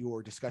that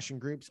your discussion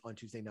groups on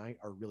Tuesday night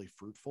are really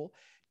fruitful.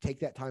 Take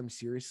that time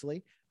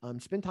seriously.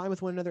 Spend time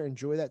with one another,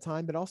 enjoy that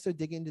time, but also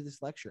dig into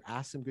this lecture.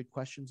 Ask some good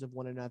questions of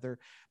one another.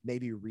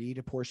 Maybe read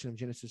a portion of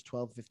Genesis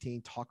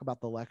 12:15. Talk about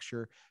the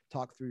lecture.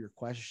 Talk through your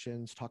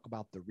questions. Talk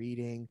about the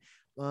reading,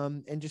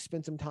 and just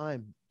spend some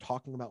time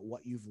talking about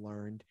what you've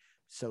learned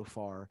so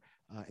far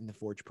in the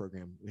Forge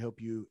program. We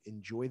hope you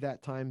enjoy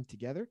that time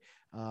together,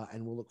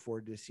 and we'll look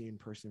forward to seeing you in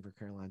person for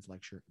Caroline's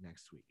lecture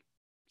next week.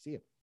 See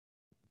you.